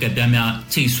ဖွဲ့ကပ်ပြားများ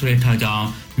ချိတ်ဆွဲထားကြောင်း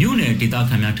မြို့နယ်ဒေသ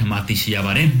ခံများထံမှသိရှိရ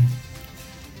ပါတယ်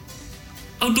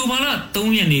။အော်တိုဘာလ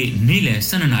3ရက်နေ့နေ့လယ်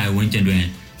12:00 နာရီဝန်းကျင်တွင်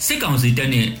စစ်ကောင်စီတပ်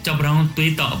နှင့်ကြောက်ပတောင်း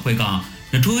သွေးတောက်အဖွဲ့က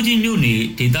နထိုးကြီးမြို့နယ်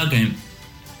ဒေသခံ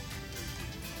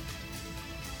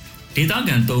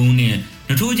3ဦးနှင့်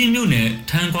နထိုးကြီးမြို့နယ်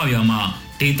ထန်းခွရွာမှ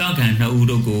ဒေသခံ2ဦး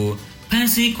တို့ကိုဖမ်း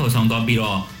ဆီးခေါ်ဆောင်သွားပြီး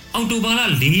တော့အော်တိုဘာလ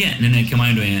4ရက်နေ့ခင်းပို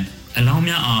င်းတွင်အလောင်း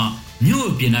များအားမြို့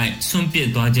အပြင်၌ဆွန့်ပစ်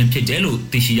သွားခြင်းဖြစ်တယ်လို့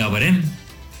သိရှိရပါတယ်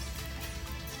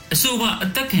။အဆိုပါအ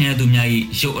သက်ခံရသူများ၏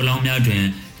ရုပ်အလောင်းများတွင်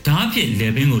ဓာတ်ဖြင့်လ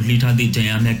ယ်ပင်ကိုလှီထားသည့်ကြံ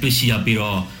ရများတွေ့ရှိရပြီး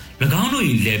တော့၎င်းတို့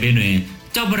၏လယ်ပင်တွင်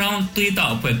ကြောက်ပတောင်းသွေးတော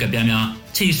က်အဖွဲ့ကပ်ပြားများ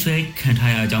ချိတ်ဆွဲခံ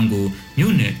ထားရကြောင်းကို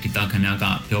မြို့နယ်ဒေသခံများက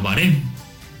ပြောပါတယ်။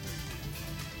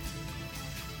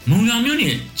မုံရွာမြို့န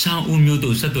ယ်ချောင်းဦးမြို့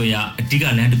သို့ဆက်သွယ်ရာအဓိက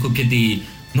လမ်းတစ်ခုဖြစ်သည့်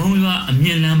မုံရွာအမြ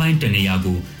င့်လမ်းပိုင်းတနေရာ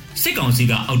ကိုစစ်ကောင်စီ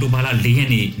ကအော်တိုဘာလ4ရက်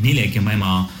နေ့နေ့လယ်ခင်းပိုင်း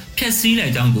မှာဖျက်ဆီးလို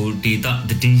က်ကြောင်းကိုဒေသ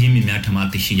သတင်းရင်းမြစ်များထံမှ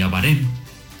သိရှိရပါတယ်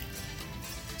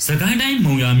။စကိုင်းတိုင်း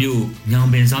မုံရွာမြို့ညောင်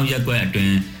ပင်ဆောင်ရပ်ကွက်အတွ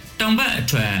င်းတောင်ဘက်အ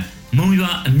ထက်မုံ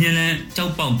ရွာအမြင့်လန်းကြော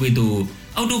က်ပေါက်ကွေ့သို့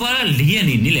အော်တိုဘာလ4ရက်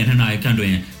နေ့နေ့လယ်2နာရီခန့်တွ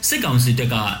င်စစ်ကောင်စီတပ်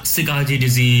ကစစ်ကားကြီးတ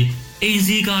စ်စီးအိမ်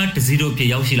စီးကားတစ်စီးတို့ဖြင့်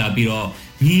ရောက်ရှိလာပြီးတော့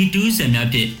ညီတူးစံများ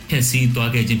ဖြင့်ဖျက်ဆီးသွား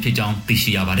ခဲ့ခြင်းဖြစ်ကြောင်းသိ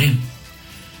ရှိရပါတယ်။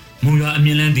မုံရွာအမြ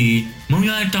င့်လန်းသည်မုံ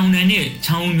ရွာတောင်တန်းနှင့်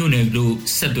ချောင်းဦးမြို့နယ်တို့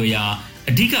ဆက်သွယ်ရာ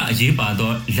အဓိကအရေးပါ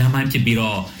သောလမ်းပိုင်းဖြစ်ပြီး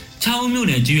တော့ချောင်းဦးမြို့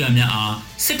နယ်ကျေးရွာများအား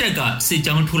စစ်တပ်ကစစ်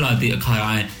ကြောင်းထိုးလာသည့်အခါ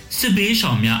တိုင်းစစ်ဘေး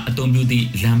ရှောင်များအုံပြုသည့်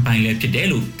လမ်းပိုင်းလည်းဖြစ်တယ်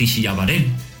လို့သိရှိရပါတယ်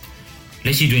။လ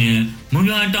က်ရှိတွင်မုံ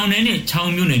ရွာတောင်တန်းနှင့်ချော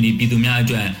င်းမြို့နယ်ပြည်သူများအ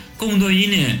တွက်ကုန်သွယ်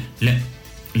ရေးနှင့်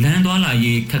လမ်းသွားလာ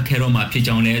ရေးခက်ခဲတော့မှဖြစ်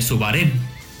ကြောင်းလည်းဆိုပါတယ်။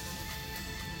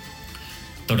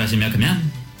တော်တာရှင်များခင်ဗျာ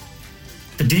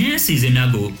တည်င်းအစီအစဉ်များ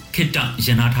ကိုခေတ္တရ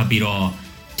န်နာထားပြီးတော့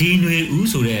ဒီຫນွေဦး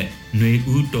ဆိုတဲ့ຫນွေ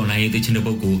ဦးတော်လိုင်းရေးသချင်းတစ်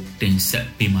ပုဒ်ကိုတင်ဆက်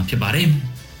ပေးမှာဖြစ်ပါတယ်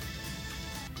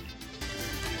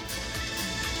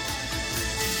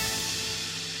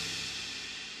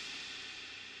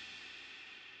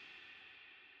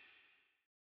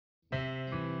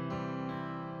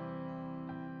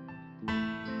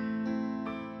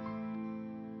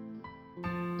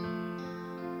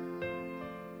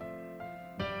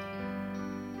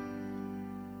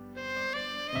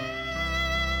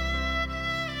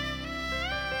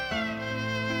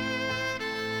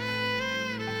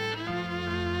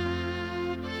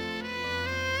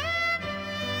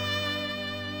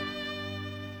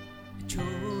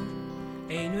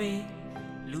အိမ်တွေ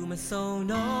လူမစုံ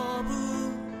တော့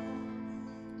ဘူး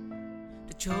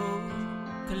တချို့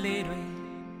ကလေးတွေ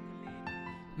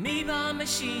မိဘမ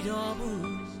ရှိတော့ဘူး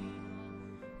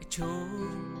အချို့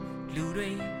လူတွေ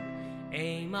အိ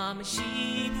မ်မှာမရှိ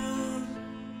ဘူး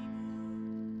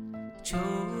တ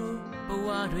ချို့ဘဝ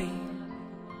တွေ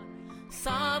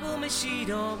စားဖို့မရှိ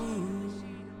တော့ဘူး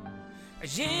အ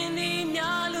ရင်ဒီ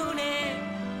များလို့နဲ့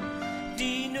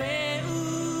ဒီຫນွေ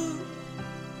ဦး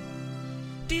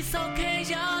ဒီဆောက်ခဲ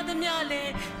ရသမျှလဲ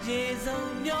ရေစုံ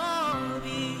မျော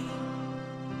ပြီး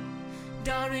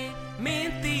ဒါရင်မ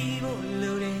င်းသိဖို့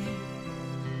လိုတယ်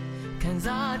ခံ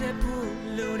စားတဲ့ဖို့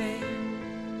လိုတယ်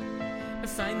အ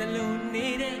ဆိုင်နှလုံးနေ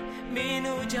တဲ့မင်း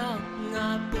တို့ကြောင့်ငါ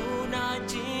ပူနာ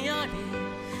ခြင်းရတယ်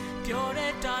ပြောရ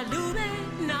တာလူပဲ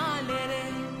နားလေတ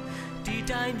ယ်ဒီ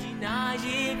တိုင်းပြည်နာ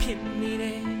ရေးဖြစ်နေတ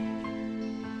ယ်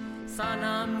စာ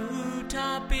နာမှု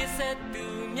ထားပေးဆက်သူ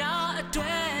များအတွ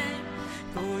က်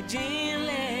ကိုချင်း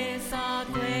လဲစား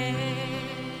ခွဲ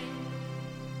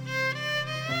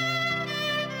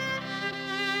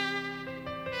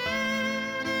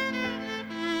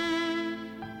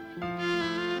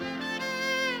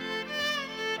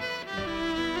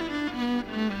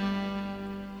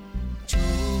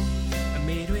ချိုးအ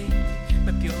မေတွေမ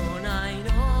ပြောနိုင်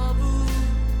တော့ဘူး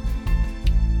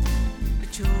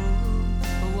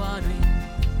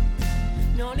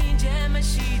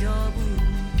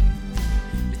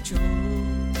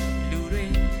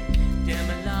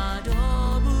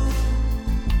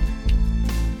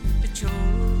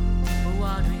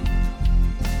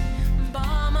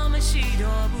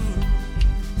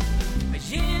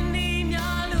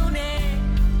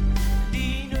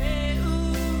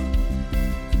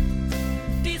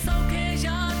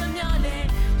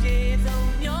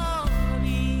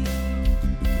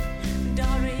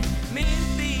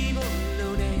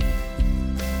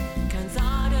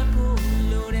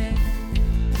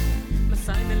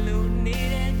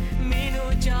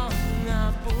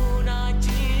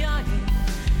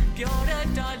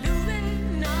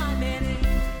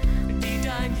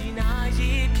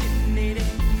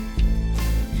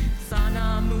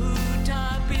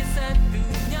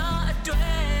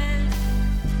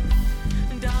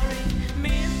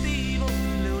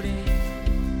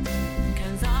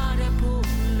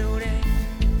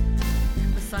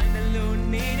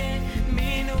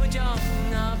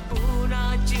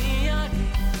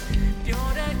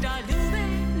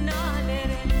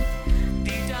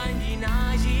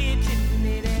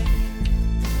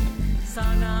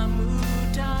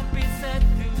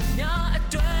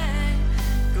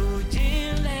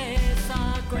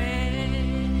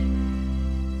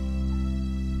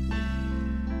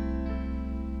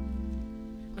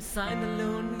ဆိုင်သ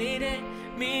လိုနေတဲ့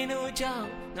မင်းတို့ကြောင့်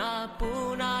ငါပူ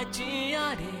နာကျင်ရ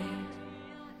တယ်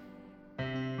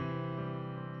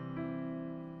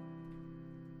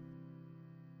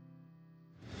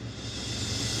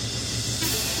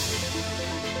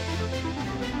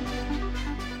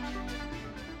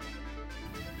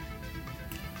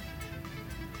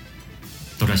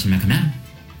တော်ရရှိမြခင်ဗျာ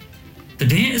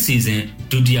တည်င်းအစီအစဉ်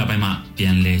ဒုတိယပိုင်းမှာပြ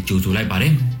န်လဲကြိုဆိုလိုက်ပါတ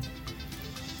ယ်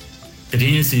တ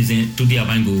ည်င်းအစီအစဉ်ဒုတိယ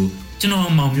ပိုင်းကိုကျွန်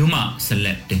တော်မောင်မျိုးမှဆက်လ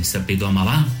က်တင်ဆက်ပေးသွားမှာ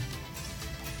ပါ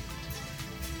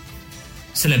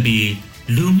ဆက်လက်ပြီး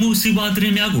လူမှုစီးပွားသတ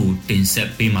င်းများကိုတင်ဆက်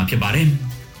ပေးမှာဖြစ်ပါတယ်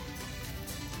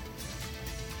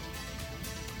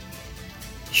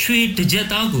ရွှေတစ်ကြက်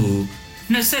သားကို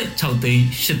26သိန်း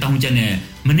8000ကျပ်နဲ့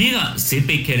မနေ့ကဈေး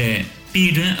ပိတ်ခဲ့တဲ့ပြ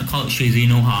ည်တွင်းအခောက်ရွှေဈေး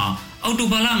နှုန်းဟာအော်တို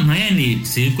ဘာလ9ရက်နေ့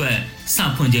ဈေးကွက်စ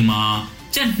ဖွင့်ချိန်မှာ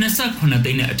ကျပ်28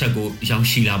သိန်းနဲ့အထက်ကိုရောက်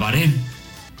ရှိလာပါတယ်။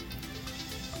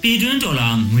ပြည်တွင်းဒေါ်လာ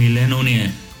ငွေလဲနှုန်းနဲ့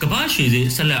ကမ္ဘာရွှေဈေး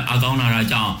ဆက်လက်အားကောင်းလာတာ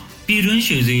ကြောင့်ပြည်တွင်း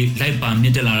ရွှေဈေးလိုက်ပါမြ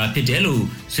င့်တက်လာတာဖြစ်တယ်လို့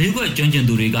ဈေးကွက်ကျွမ်းကျင်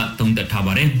သူတွေကသုံးသပ်ထား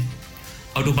ပါတယ်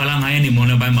။အော်တိုဘာလ9ရက်နေ့မွန်း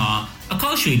လွဲပိုင်းမှာအ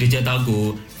ခောက်ရွှေတစ်ကြက်သားကို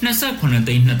28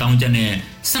သိန်း2000ကျပ်နဲ့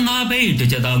15ဘိတ်တစ်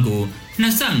ကြက်သားကို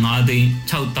25သိန်း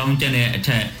6000ကျပ်နဲ့အထ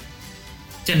က်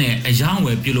ကျက်နဲ့အယောင်ဝ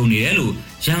ယ်ပြုလုပ်နေတယ်လို့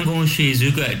ရန်ကုန်ရွှေ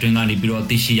ဈေးကွက်အတွင်းကနေပြီးတော့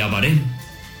သိရှိရပါတယ်။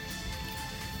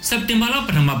စက်တင်ဘာလပ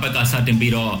ထမပတ်ကစတင်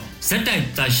ပြီးတော့ဇက်တိုက်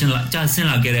ကျဆင်း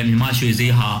လာခဲ့တဲ့မြန်မာရွှေ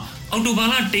ဈေးဟာအောက်တိုဘာ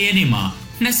လ1ရက်နေ့မှာ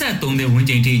23သိန်းဝန်း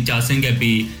ကျင်ထိကျဆင်းခဲ့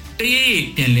ပြီးတရက်ရက်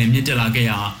ပြန်လည်မြင့်တက်လာခဲ့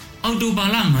ရာအောက်တိုဘာ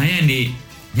လ9ရက်နေ့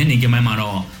ညနေခင်းပိုင်းမှာ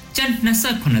တော့ကျပ်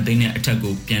28သိန်းနဲ့အထက်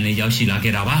ကိုပြန်လည်ရောက်ရှိလာ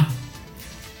ခဲ့တာပါ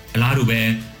။အလားတူပဲ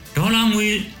ဒေါ်လာ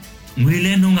ငွေ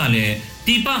လဲနှုန်းကလည်း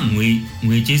တိပ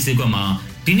ငွေကြေးဈေးကွက်မှာ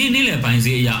ဒီနေ့နေ့လယ်ပိုင်း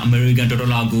ဈေးအရအမေရိကန်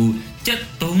ဒေါ်လာကိုကျပ်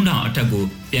3000အထက်ကို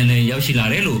ပြန်လည်ရောက်ရှိလာ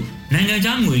တယ်လို့နိုင်ငံ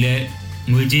ခြားငွေ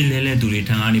ကြေးလဲသူတွေ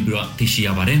ထံကနေပြီးတော့သိရှိရ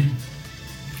ပါတယ်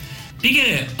။ပြီးခဲ့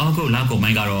တဲ့အောက်တိုဘာလကုန်ပို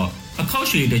င်းကတော့အခောက်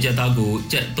ရွှေတစ်ကြက်သားကို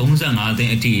ကျပ်35သိ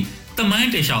န်းအထိတမိုင်း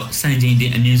တလျှောက်စံချိန်တ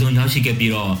င်အမြင့်ဆုံးရောက်ရှိခဲ့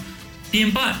ပြီးတော့ပြင်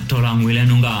ပဒေါ်လာငွေလဲ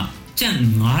နှုန်းကကျပ်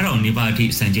9000နီးပါးအထိ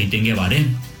စံချိန်တင်ခဲ့ပါတယ်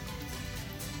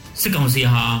။စစ်ကောင်စီ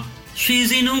ဟာရွှေ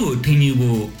စင်းနှုန်းကိုထိန်းချုပ်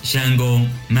ဖို့ရန်ကုန်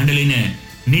မန္တလေးနဲ့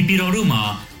နေပြည်တော်တို့မှာ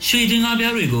ရွှေတင်ကား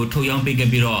ပြားတွေကိုထုတ်ရောင်းပေးခဲ့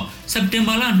ပြီးတော့စက်တင်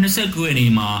ဘာလ29ရက်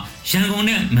နေ့မှာရန်ကုန်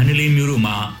နဲ့မန္တလေးမြို့တို့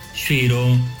မှာရွှေ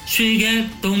ခဲ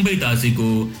3ဘိတ်သားစီ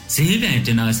ကိုဈေးပြန်တ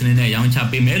င်တာစနစ်နဲ့ရောင်းချ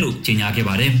ပေးမယ်လို့ကြေညာခဲ့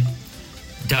ပါတယ်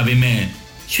။ဒါပေမဲ့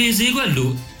ရွှေဈေးကွက်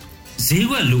လို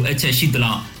အပ်ချက်ရှိသ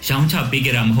လောက်ရောင်းချပေး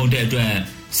ခဲ့တာမဟုတ်တဲ့အတွက်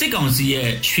စစ်ကောင်စီရဲ့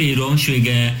ရွှေ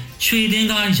ခဲရွှေတင်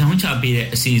ကားရောင်းချပေးတဲ့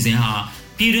အစီအစဉ်ဟာ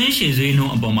ပြည်တွင်းရွှေဈေးနှု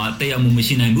န်းအပေါ်မှာတက်ရောက်မှုမ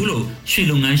ရှိနိုင်ဘူးလို့ရွှေ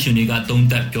လုပ်ငန်းရှင်တွေကသုံး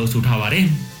သပ်ပြောဆိုထားပါတယ်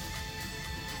။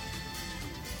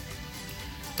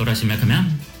တော်ရရှိမြခင်ဗျာ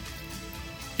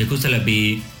ယခုဆက်လက်ပြီး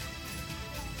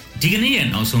ဒီကနေ့ရဲ့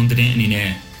နောက်ဆုံးသတင်းအနေနဲ့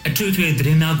အထွေထွေသတ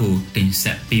င်းများကိုတင်ဆ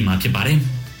က်ပေးမှာဖြစ်ပါတယ်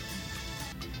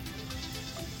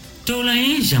။တော်လိုင်း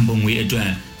ရန်ပုံငွေအတွက်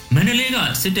မန္တလေးက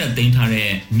စစ်တပ်သိမ်းထားတဲ့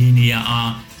မြေနေရာအား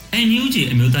NUG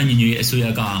အမျိုးသားညီညွတ်ရေးအစိုးရ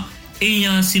ကအိမ်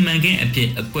ယာစီမံကိန်းအဖြစ်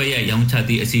အကွက်ရရောင်းချသ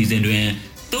ည့်အစီအစဉ်တွင်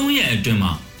3ရက်အတွင်း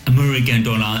မှာအမေရိကန်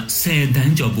ဒေါ်လာ10သ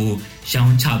န်းကျော်ကိုရော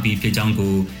င်းချပြီးဖြစ်ကြောင်း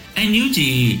ကို NUG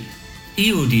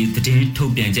EOD သတင်းထု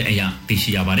တ်ပြန်ချက်အရသိရှိ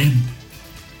ရပါတယ်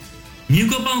။မြေ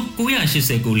ကွက်ပေါင်း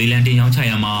980ကိုလေလံတင်ရောင်းချ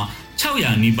ရမှာ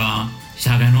600နီးပါး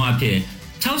ရာခိုင်နှုန်းအဖြစ်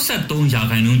63ရာ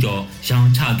ခိုင်နှုန်းကျော်ရော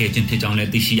င်းချခဲ့ခြင်းဖြစ်ကြောင်းလ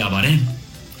ည်းသိရှိရပါတယ်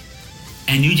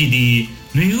။ NUG သည်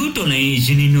နေဦးတော်လိုင်းရ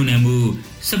င်းနှီးမြှုပ်နှံမှု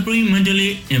Spring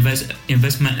Mandalay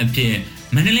Investment အဖြစ်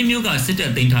မန္တလေးမြို့ကစစ်တ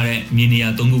ပ်သိမ်းထားတဲ့မြေနေရာ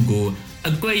3ခုကို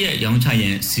အကွက်ရရောင်းချရ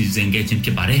န်စီစဉ်ခဲ့ခြင်းဖြ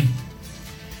စ်ပါတယ်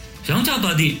။ရောင်းချ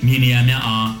သွားသည့်မြေနေရာများ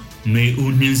အားနွေ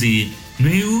ဦးနှင်းစီ၊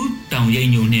နွေဦးတောင်ရိပ်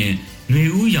ညိုနှင့်နွေ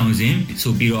ဦးရောင်စင်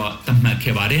ဆိုပြီးတော့သတ်မှတ်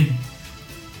ခဲ့ပါတယ်။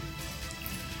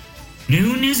နွေ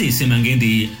ဦးနှင်းစီစီမံကိန်းသ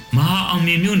ည်မဟာအောင်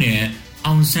မြင်မြို့နယ်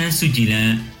အောင်ဆန်းစုကြည်လ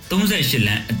န်း38လ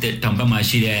မ်းအသက်တောင်ဘက်မှာ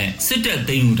ရှိတဲ့စစ်တပ်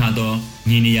သိမ်းယူထားသော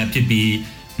မြေနေရာဖြစ်ပြီး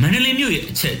မန္တလေးမြို့ရဲ့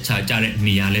အချက်အခြာကျတဲ့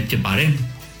နေရာလည်းဖြစ်ပါတယ်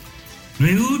။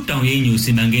နွေဦးတောင်ရိပ်ညို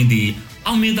စီမံကိန်းသည်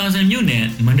အောင်မြင်သာဆန်မြို့နယ်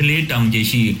မန္တလေးတောင်ကျေ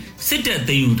ရှိစစ်တပ်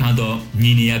သိမ်းယူထားသော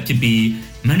မြေနေရာဖြစ်ပြီး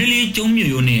မန္တလေးကျုံးမြို့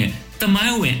ရိုးနဲ့တမို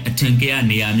င်းဝင်အထင်ကရ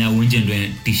နေရာများဝန်းကျင်တွင်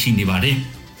တည်ရှိနေပါတယ်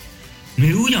။နွေ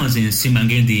ဦးရောင်စင်စီမံ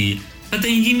ကိန်းသည်ပ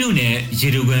သိမ်ကြီးမြို့နယ်ရေ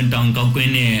ဒိုကွန်းတောင်ကောက်ကွ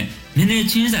င်းနဲ့မျက်နှာ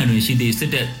ချင်းဆိုင်တွင်ရှိသည့်စ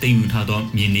စ်တပ်သိမ်းယူထားသော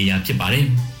မြေနေရာဖြစ်ပါတယ်။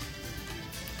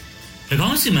၎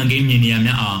င်းစီမံကိန်းမြေနေရာ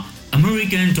များအားအမေရိ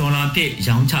ကန်ဒေါ်လာဖြင့်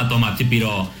ရောင်းချသွားမှာဖြစ်ပြီး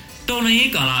တော့တော်လှန်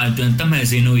ရေးကာလအတွင်းသတ်မှတ်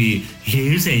ဈေးနှုန်း၏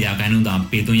40ရာခိုင်နှုန်းသာ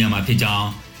ပေးသွင်းရမှာဖြစ်ကြောင်း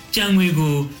ကြံငွေ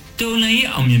ကိုတော်လှန်ရေး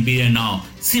အောင်မြင်ပြီးတဲ့နောက်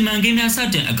စီမံကိန်းများစ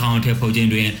တင်အကောင့်အထည်ဖော်ခြင်း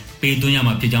တွင်ပေးသွင်းရ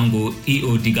မှာဖြစ်ကြောင်းကို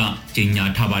EOD ကကြေညာ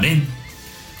ထားပါတယ်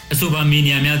။အဆိုပါမြေ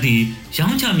နေရာများသည့်ရော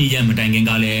င်းချမြေရမတိုင်ခင်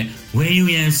ကလည်းဝယ်ယူ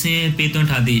ရန်ဆင်းပေးသွင်း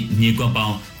ထားသည့်မြေကွက်ပေါ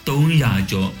င်း300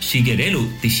ကျော်ရှိခဲ့တယ်လို့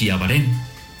သိရှိရပါတယ်။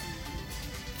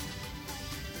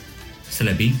 ဆက်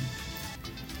လက်ပြီး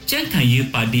ကြက်ခံရေး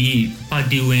ပါ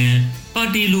တီဝင်ပါ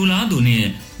တီလူလားသူနဲ့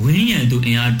ဝင်းရံသူအ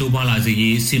င်အားတိုးပွားလာစေ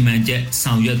ရေးစီမံချက်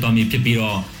ဆောင်ရွက်သွားမည်ဖြစ်ပြီး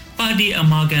တော့ပါတီအ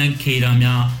မာခံခေတာ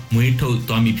များမွေးထုတ်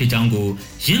သွားမည်ဖြစ်ကြောင်းကို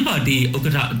ရင်းပါတီဥက္က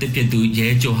ဋ္ဌအသစ်ဖြစ်သူရဲ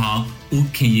ကျော်ဟောင်းဦး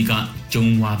ခင်ကြီးကကျုံ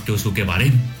ဝါပြောဆိုခဲ့ပါတ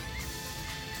ယ်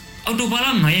။အော်တိုဘာလ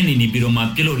9ရက်နေ့နေပြီးတော့မှ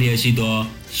ပြုလုပ်လျက်ရှိသော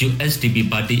USDP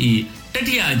ပါတီ၏တ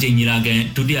တိယအကြိမ်ညီလာခံ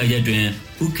ဒုတိယရက်တွင်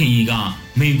ဦးခင်ကြီးက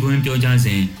မိန့်ခွန်းပြောကြားစ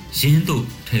ဉ်ရင်းသို့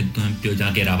ထည့်သွင်းပြော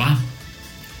ကြားခဲ့တာပါ။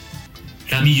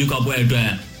လာမီရွေးကောက်ပွဲအတွက်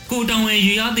ကိုတောင်ဝင်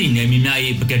ရွေးရသည့်နယ်မြေများ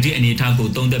၏ပကတိအနေအထားကို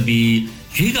သုံးသပ်ပြီး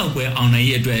ရွေးကောက်ပွဲအောင်နိုင်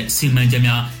ရေးအတွက်စီမံချက်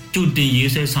များကြိုတင်ရေး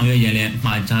ဆွဲဆောင်ရွက်ရန်လည်း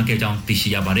မှာကြားခဲ့ကြောင်းသိရှိ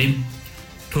ရပါတယ်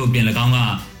။ထို့ပြင်၎င်းက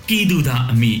ပြည်သူသား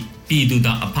အမိပြည်သူ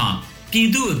သားအဖပြည်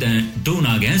သူအတန်ဒု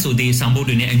နာကန်ဆိုသည့်ဆောင်ပုဒ်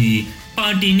တွေနဲ့အညီပါ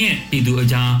တီနဲ့ပြည်သူအ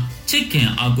ကြားချစ်ခင်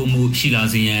အားကိုးမှုရှိလာ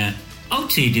စေရန်အောက်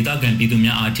ခြေဒေသခံပြည်သူ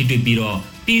များအားထိတွေ့ပြီးတော့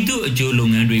ပြည်သူအကျိုးလု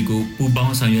ပ်ငန်းတွေကိုပူးပေါ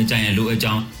င်းဆောင်ရွက်ကြရန်လိုအပ်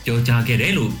ကြောင်းပြောကြားခဲ့တ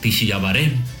ယ်လို့သိရှိရပါတယ်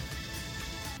။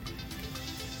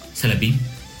ဆက်လက်ပြီး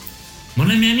မော်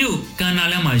လမြိုင်မြို့ကန္နာ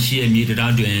လမ်းမှာရှိတဲ့မြေတ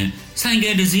ရားတွင်ဆိုင်က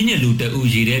ယ်တစ်စီးနဲ့လူတအုပ်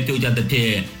ရေထဲပြုတ်ကျတဲ့ဖြ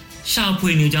စ်ရှာ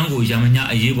ဖွေနေကြောင်းကိုရမည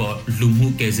အရေးပေါ်လူမှု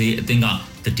ကယ်ဆယ်ရေးအသင်းက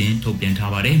သတင်းထုတ်ပြန်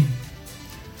ထားပါတယ်။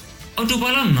အော်တိုဘာ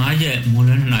လ9ရက်မွန်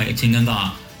လွဲ2နာရီအချိန်က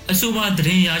အဆိုပါသတ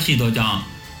င်းရရှိသောကြောင့်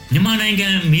မြန်မာနိုင်ငံ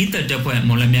မီးတပ်တပ်ဖွဲ့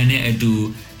မော်လမြိုင်နဲ့အတူ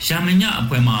ရမညအ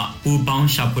ဖွဲ့မှပူးပေါင်း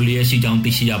ရှာဖွေလျက်ရှိကြောင်း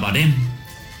သိရှိရပါတယ်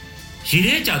။ရေ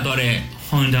ထဲကျသွားတဲ့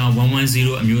Honda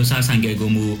 110အမျိုးအစားဆိုင်ကယ်ကို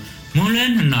မူမွန်လွဲ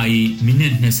2နာရီမိန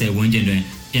စ်20ဝန်းကျင်တွင်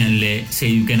ပြန်လည်ဆ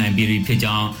ယ်ယူခဲ့နိုင်ပြီဖြစ်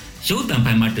ကြောင်းရုပ်သံ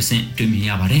ဖိုင်မှတဆင့်တွေ့မြင်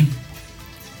ရပါတယ်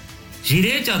။ရေ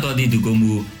ထဲကျသွားသည့်သူကို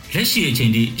မူလက်ရှိအချိ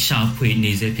န်ထိရှာဖွေ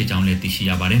နေဆဲဖြစ်ကြောင်းလည်းသိရှိ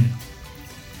ရပါတယ်။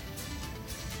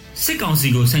စစ်ကောင်စီ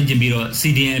ကိုဆန့်ကျင်ပြီးတော့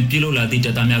CDM ပြုလုပ်လာသည့်တ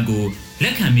ပ်သားများကိုလ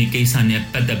က်ခံပြီးကိစ္စနဲ့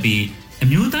ပတ်သက်ပြီးအ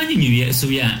မျိုးသားညီညွတ်ရေးအ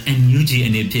စိုးရ NUG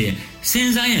အနေဖြင့်စ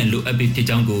ဉ်းစားရန်လိုအပ်ပြီးဖြစ်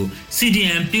ကြောင်းကို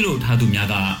CDM ပြုလုပ်ထားသူများ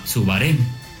ကဆိုပါတယ်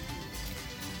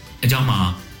။အကြောင်းမှာ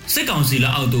စစ်ကောင်စီလ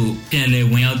က်အောက်သို့ပြန်လည်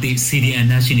ဝင်ရောက်သည့် CDM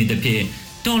နှရှိနေတဲ့ဖြစ်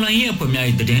တော်လှန်ရေးအဖွဲ့များ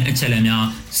၏တည်င်းအချက်အလက်များ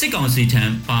စစ်ကောင်စီထံ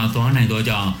ပါသွားနိုင်သော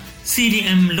ကြောင့်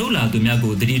CDM လုပ်လာသူများ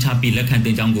ကိုတတိထားပြီးလက်ခံတ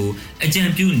င်ကြောင်းကိုအကြံ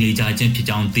ပြုနေကြခြင်းဖြစ်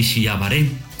ကြောင်းသိရှိရပါတယ်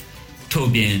။ထို့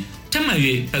ပြင်ထပ်မံ၍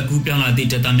ပကူးပြောင်းလာသည့်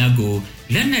တပ်သားများကို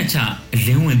လက်နက်ချအလ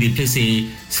င်းဝင်သည့်ဖြစ်စေ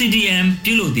CDM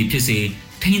ပြုလုပ်သည့်ဖြစ်စေ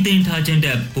ထိန်းသိမ်းထားခြင်း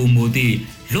တဲ့ပုံမိုသည့်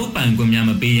လုတ်ပိုင်ခွင့်များ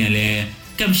မပေးရန်လည်း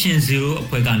Caption 0အ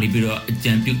ဖွဲ့ကနေပြီးတော့အ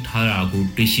ကြံပြုထားတာကို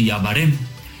တွေ့ရှိရပါတယ်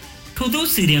။ထို့သော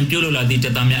CDM ပြုလုပ်လာသည့်တ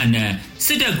ပ်သားများအနက်စ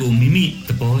စ်တပ်ကိုမိမိသ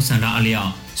ဘောဆန္ဒအလျော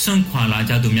က်စွန့်ခွာလာ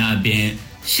ကြသူများအပြင်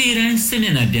ရှေ့တန်းစစ်မျ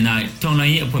က်နှာပြင်၌တော်လှန်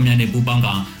ရေးအဖွဲ့များနဲ့ပူးပေါင်းက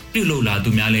ပြုလုပ်လာသူ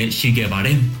များလည်းရှိခဲ့ပါတ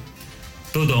ယ်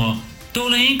။သို့သောတော်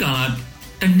လှန်ရေးကာလ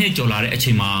တစ်နှစ်ကျော်လာတဲ့အ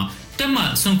ချိန်မှာတက်မှ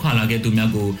စွန့်ခွာလာခဲ့သူ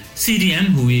များကို CDM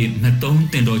ဟူ၍မသုံး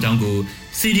တင်တော်ကြောင်းကို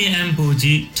CDM ဗိုလ်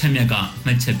ကြီးထက်မြတ်ကမှ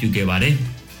တ်ချက်ပြုခဲ့ပါတယ်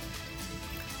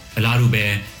။အလားတူပဲ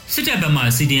စစ်တပ်ဘက်မှ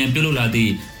CDM ပြုလုပ်လာသ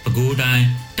ည့်ပဲခူးတိုင်း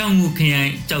တောင်ငူခရို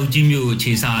င်ကြောက်ကြီးမြို့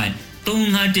ခြေဆိုင်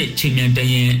351ချိန်မြန်တ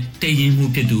ရင်မှု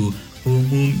ဖြစ်သူဘိုး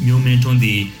မှုမျိုးမင်းထွန်းသ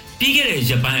ည်ပြီးခဲ့တဲ့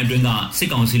ရက်ပိုင်းအတွင်းကစစ်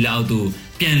ကောင်စီလက်အောက်သို့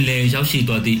ပြန်လည်ရောက်ရှိ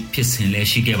သွားသည့်ဖြစ်စဉ်လည်း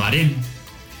ရှိခဲ့ပါတယ်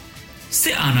။စ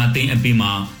စ်အာဏာသိမ်းအပြီး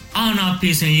မှာအာဏာဖီ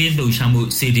ဆန်ရေးလှုပ်ရှားမှု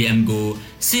CDM ကို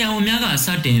ဆရာဝန်များကစ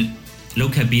တင်လု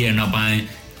ပ်ခဲ့ပြီးတဲ့နောက်ပိုင်း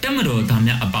တပ်မတော်သား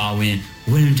များအပါအဝင်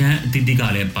ဝန်ထမ်းအသီးသီးက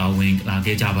လည်းပါဝင်လာ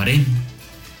ခဲ့ကြပါတယ်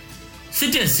။စ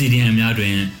စ်တပ် CDM များတွ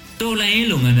င်တော်လှန်ရေး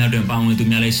လုပ်ငန်းများတွင်ပါဝင်သူ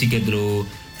များလည်းရှိခဲ့သလို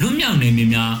လွတ်မြောက်နေမည်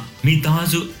များမိသား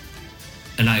စု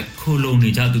အလိုက်ခိုးလုံနေ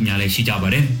ကြသူများလည်းရှိကြပါ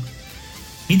တယ်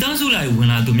။မိသားစုလိုက်ဝင်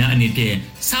လာသူများအနေဖြင့်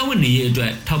စားဝတ်နေရေးအတွ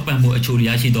က်ထောက်ပံ့မှုအချို့ရ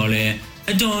ရှိတော့လဲ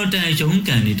အတော်တန်ရုန်းက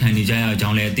န်နေထိုင်နေကြရကြော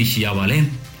င်းလည်းသိရှိရပါလေ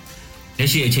။လက်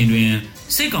ရှိအချိန်တွင်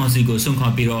စစ်ကောင်စီကိုစွန့်ခွာ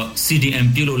ပြီးတော့ CDM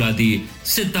ပြုလုပ်လာသည့်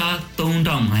စစ်သား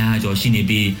3500ကျော်ရှိနေ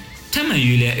ပြီးထပ်မံ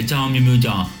၍လည်းအကြောင်းမျိုးမျိုး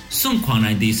ကြောင့်စွန့်ခွာ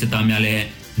နိုင်သည့်စစ်သားများလည်း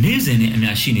နေ့စဉ်နဲ့အ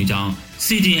များရှိနေကြောင်း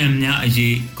CDM များအ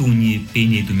ရေးကူညီပေး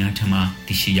နေသူများထံမှ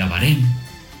သိရှိရပါတယ်။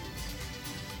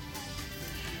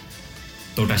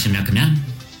တော်တာရှင်များခင်ဗျာ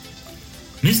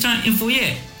Mr. Info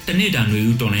ရဲ့တနေ့တာຫນွေ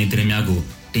ဦးတော်လိုင်းသတင်းများကို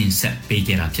တင်ဆက်ပေး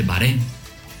ကြတာဖြစ်ပါတယ်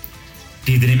။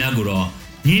ဒီသတင်းများကိုတော့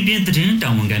ညီပြင်းသတင်းတာ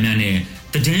ဝန်ခံများနဲ့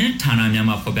သတင်းဌာနများ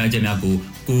မှဖော်ပြချက်များကို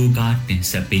ကိုးကားတင်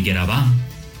ဆက်ပေးကြတာပါ။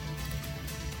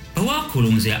ဘဝခို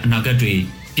လုံစရာအနာဂတ်တွေ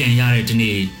ပြန်ရတဲ့ဒီ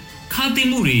နေ့ခါသိ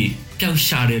မှုတွေပျောက်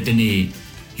ရှာတဲ့ဒီနေ့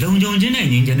လုံခြုံခြင်းနဲ့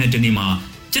ငြိမ်းချမ်းတဲ့ဒီနေ့မှာ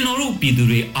ကျွန်တော်တို့ပြည်သူ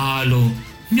တွေအားလုံး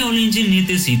မျှော်လင့်ခြင်းနေ့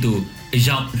သစ်စီတို့အ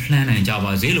ရောက်လှမ်းနိုင်ကြ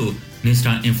ပါစေလို့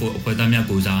Mr. Info အဖွဲ့သားများ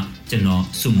ကိုစားကျွန်တော်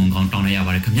ဆုမွန်ကောင်းတောင်းလိုက်ရ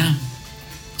ပါတယ်ခင်ဗျာ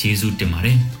ကျေးဇူးတင်ပါတ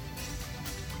ယ်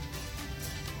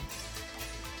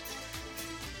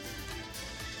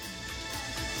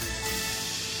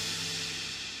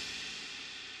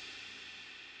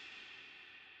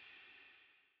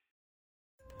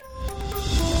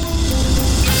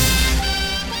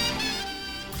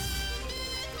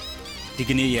ဒ ဒီ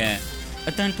ကနေ့ရဲ့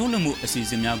အတန်ထုတ်လွှင့်မှုအစီအ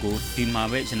စဉ်များကိုဒီမှာ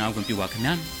ပဲရနာခွင့်ပြုပါခင်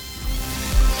ဗျာ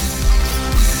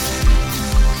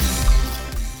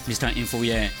Mr. Info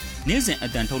ရဲ့နေ့စဉ်အ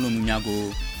တန်ထုတ်လွှင့်မှုများကို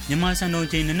မြန်မာစံတော်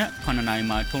ချိန်နနက်9:00 နာရီ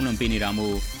မှာထုတ်လွှင့်ပေးနေတာ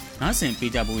မို့နားဆင်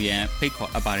ပေးကြဖို့ရန်ဖိတ်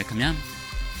ခေါ်အပ်ပါတယ်ခင်ဗျာ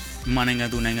မြန်မာနိုင်ငံ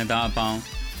သူနိုင်ငံသားအပေါင်း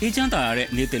အေးချမ်းသာရတဲ့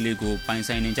နေ့တလေးကိုပိုင်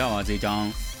ဆိုင်နေကြပါစေကြောင်း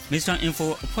Mr. Info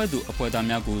အဖွဲ့သူအဖွဲ့သား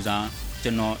များကိုစားကျွ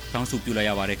န်တော်တောင်းဆိုပြုလိုက်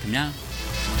ရပါတယ်ခင်ဗျာ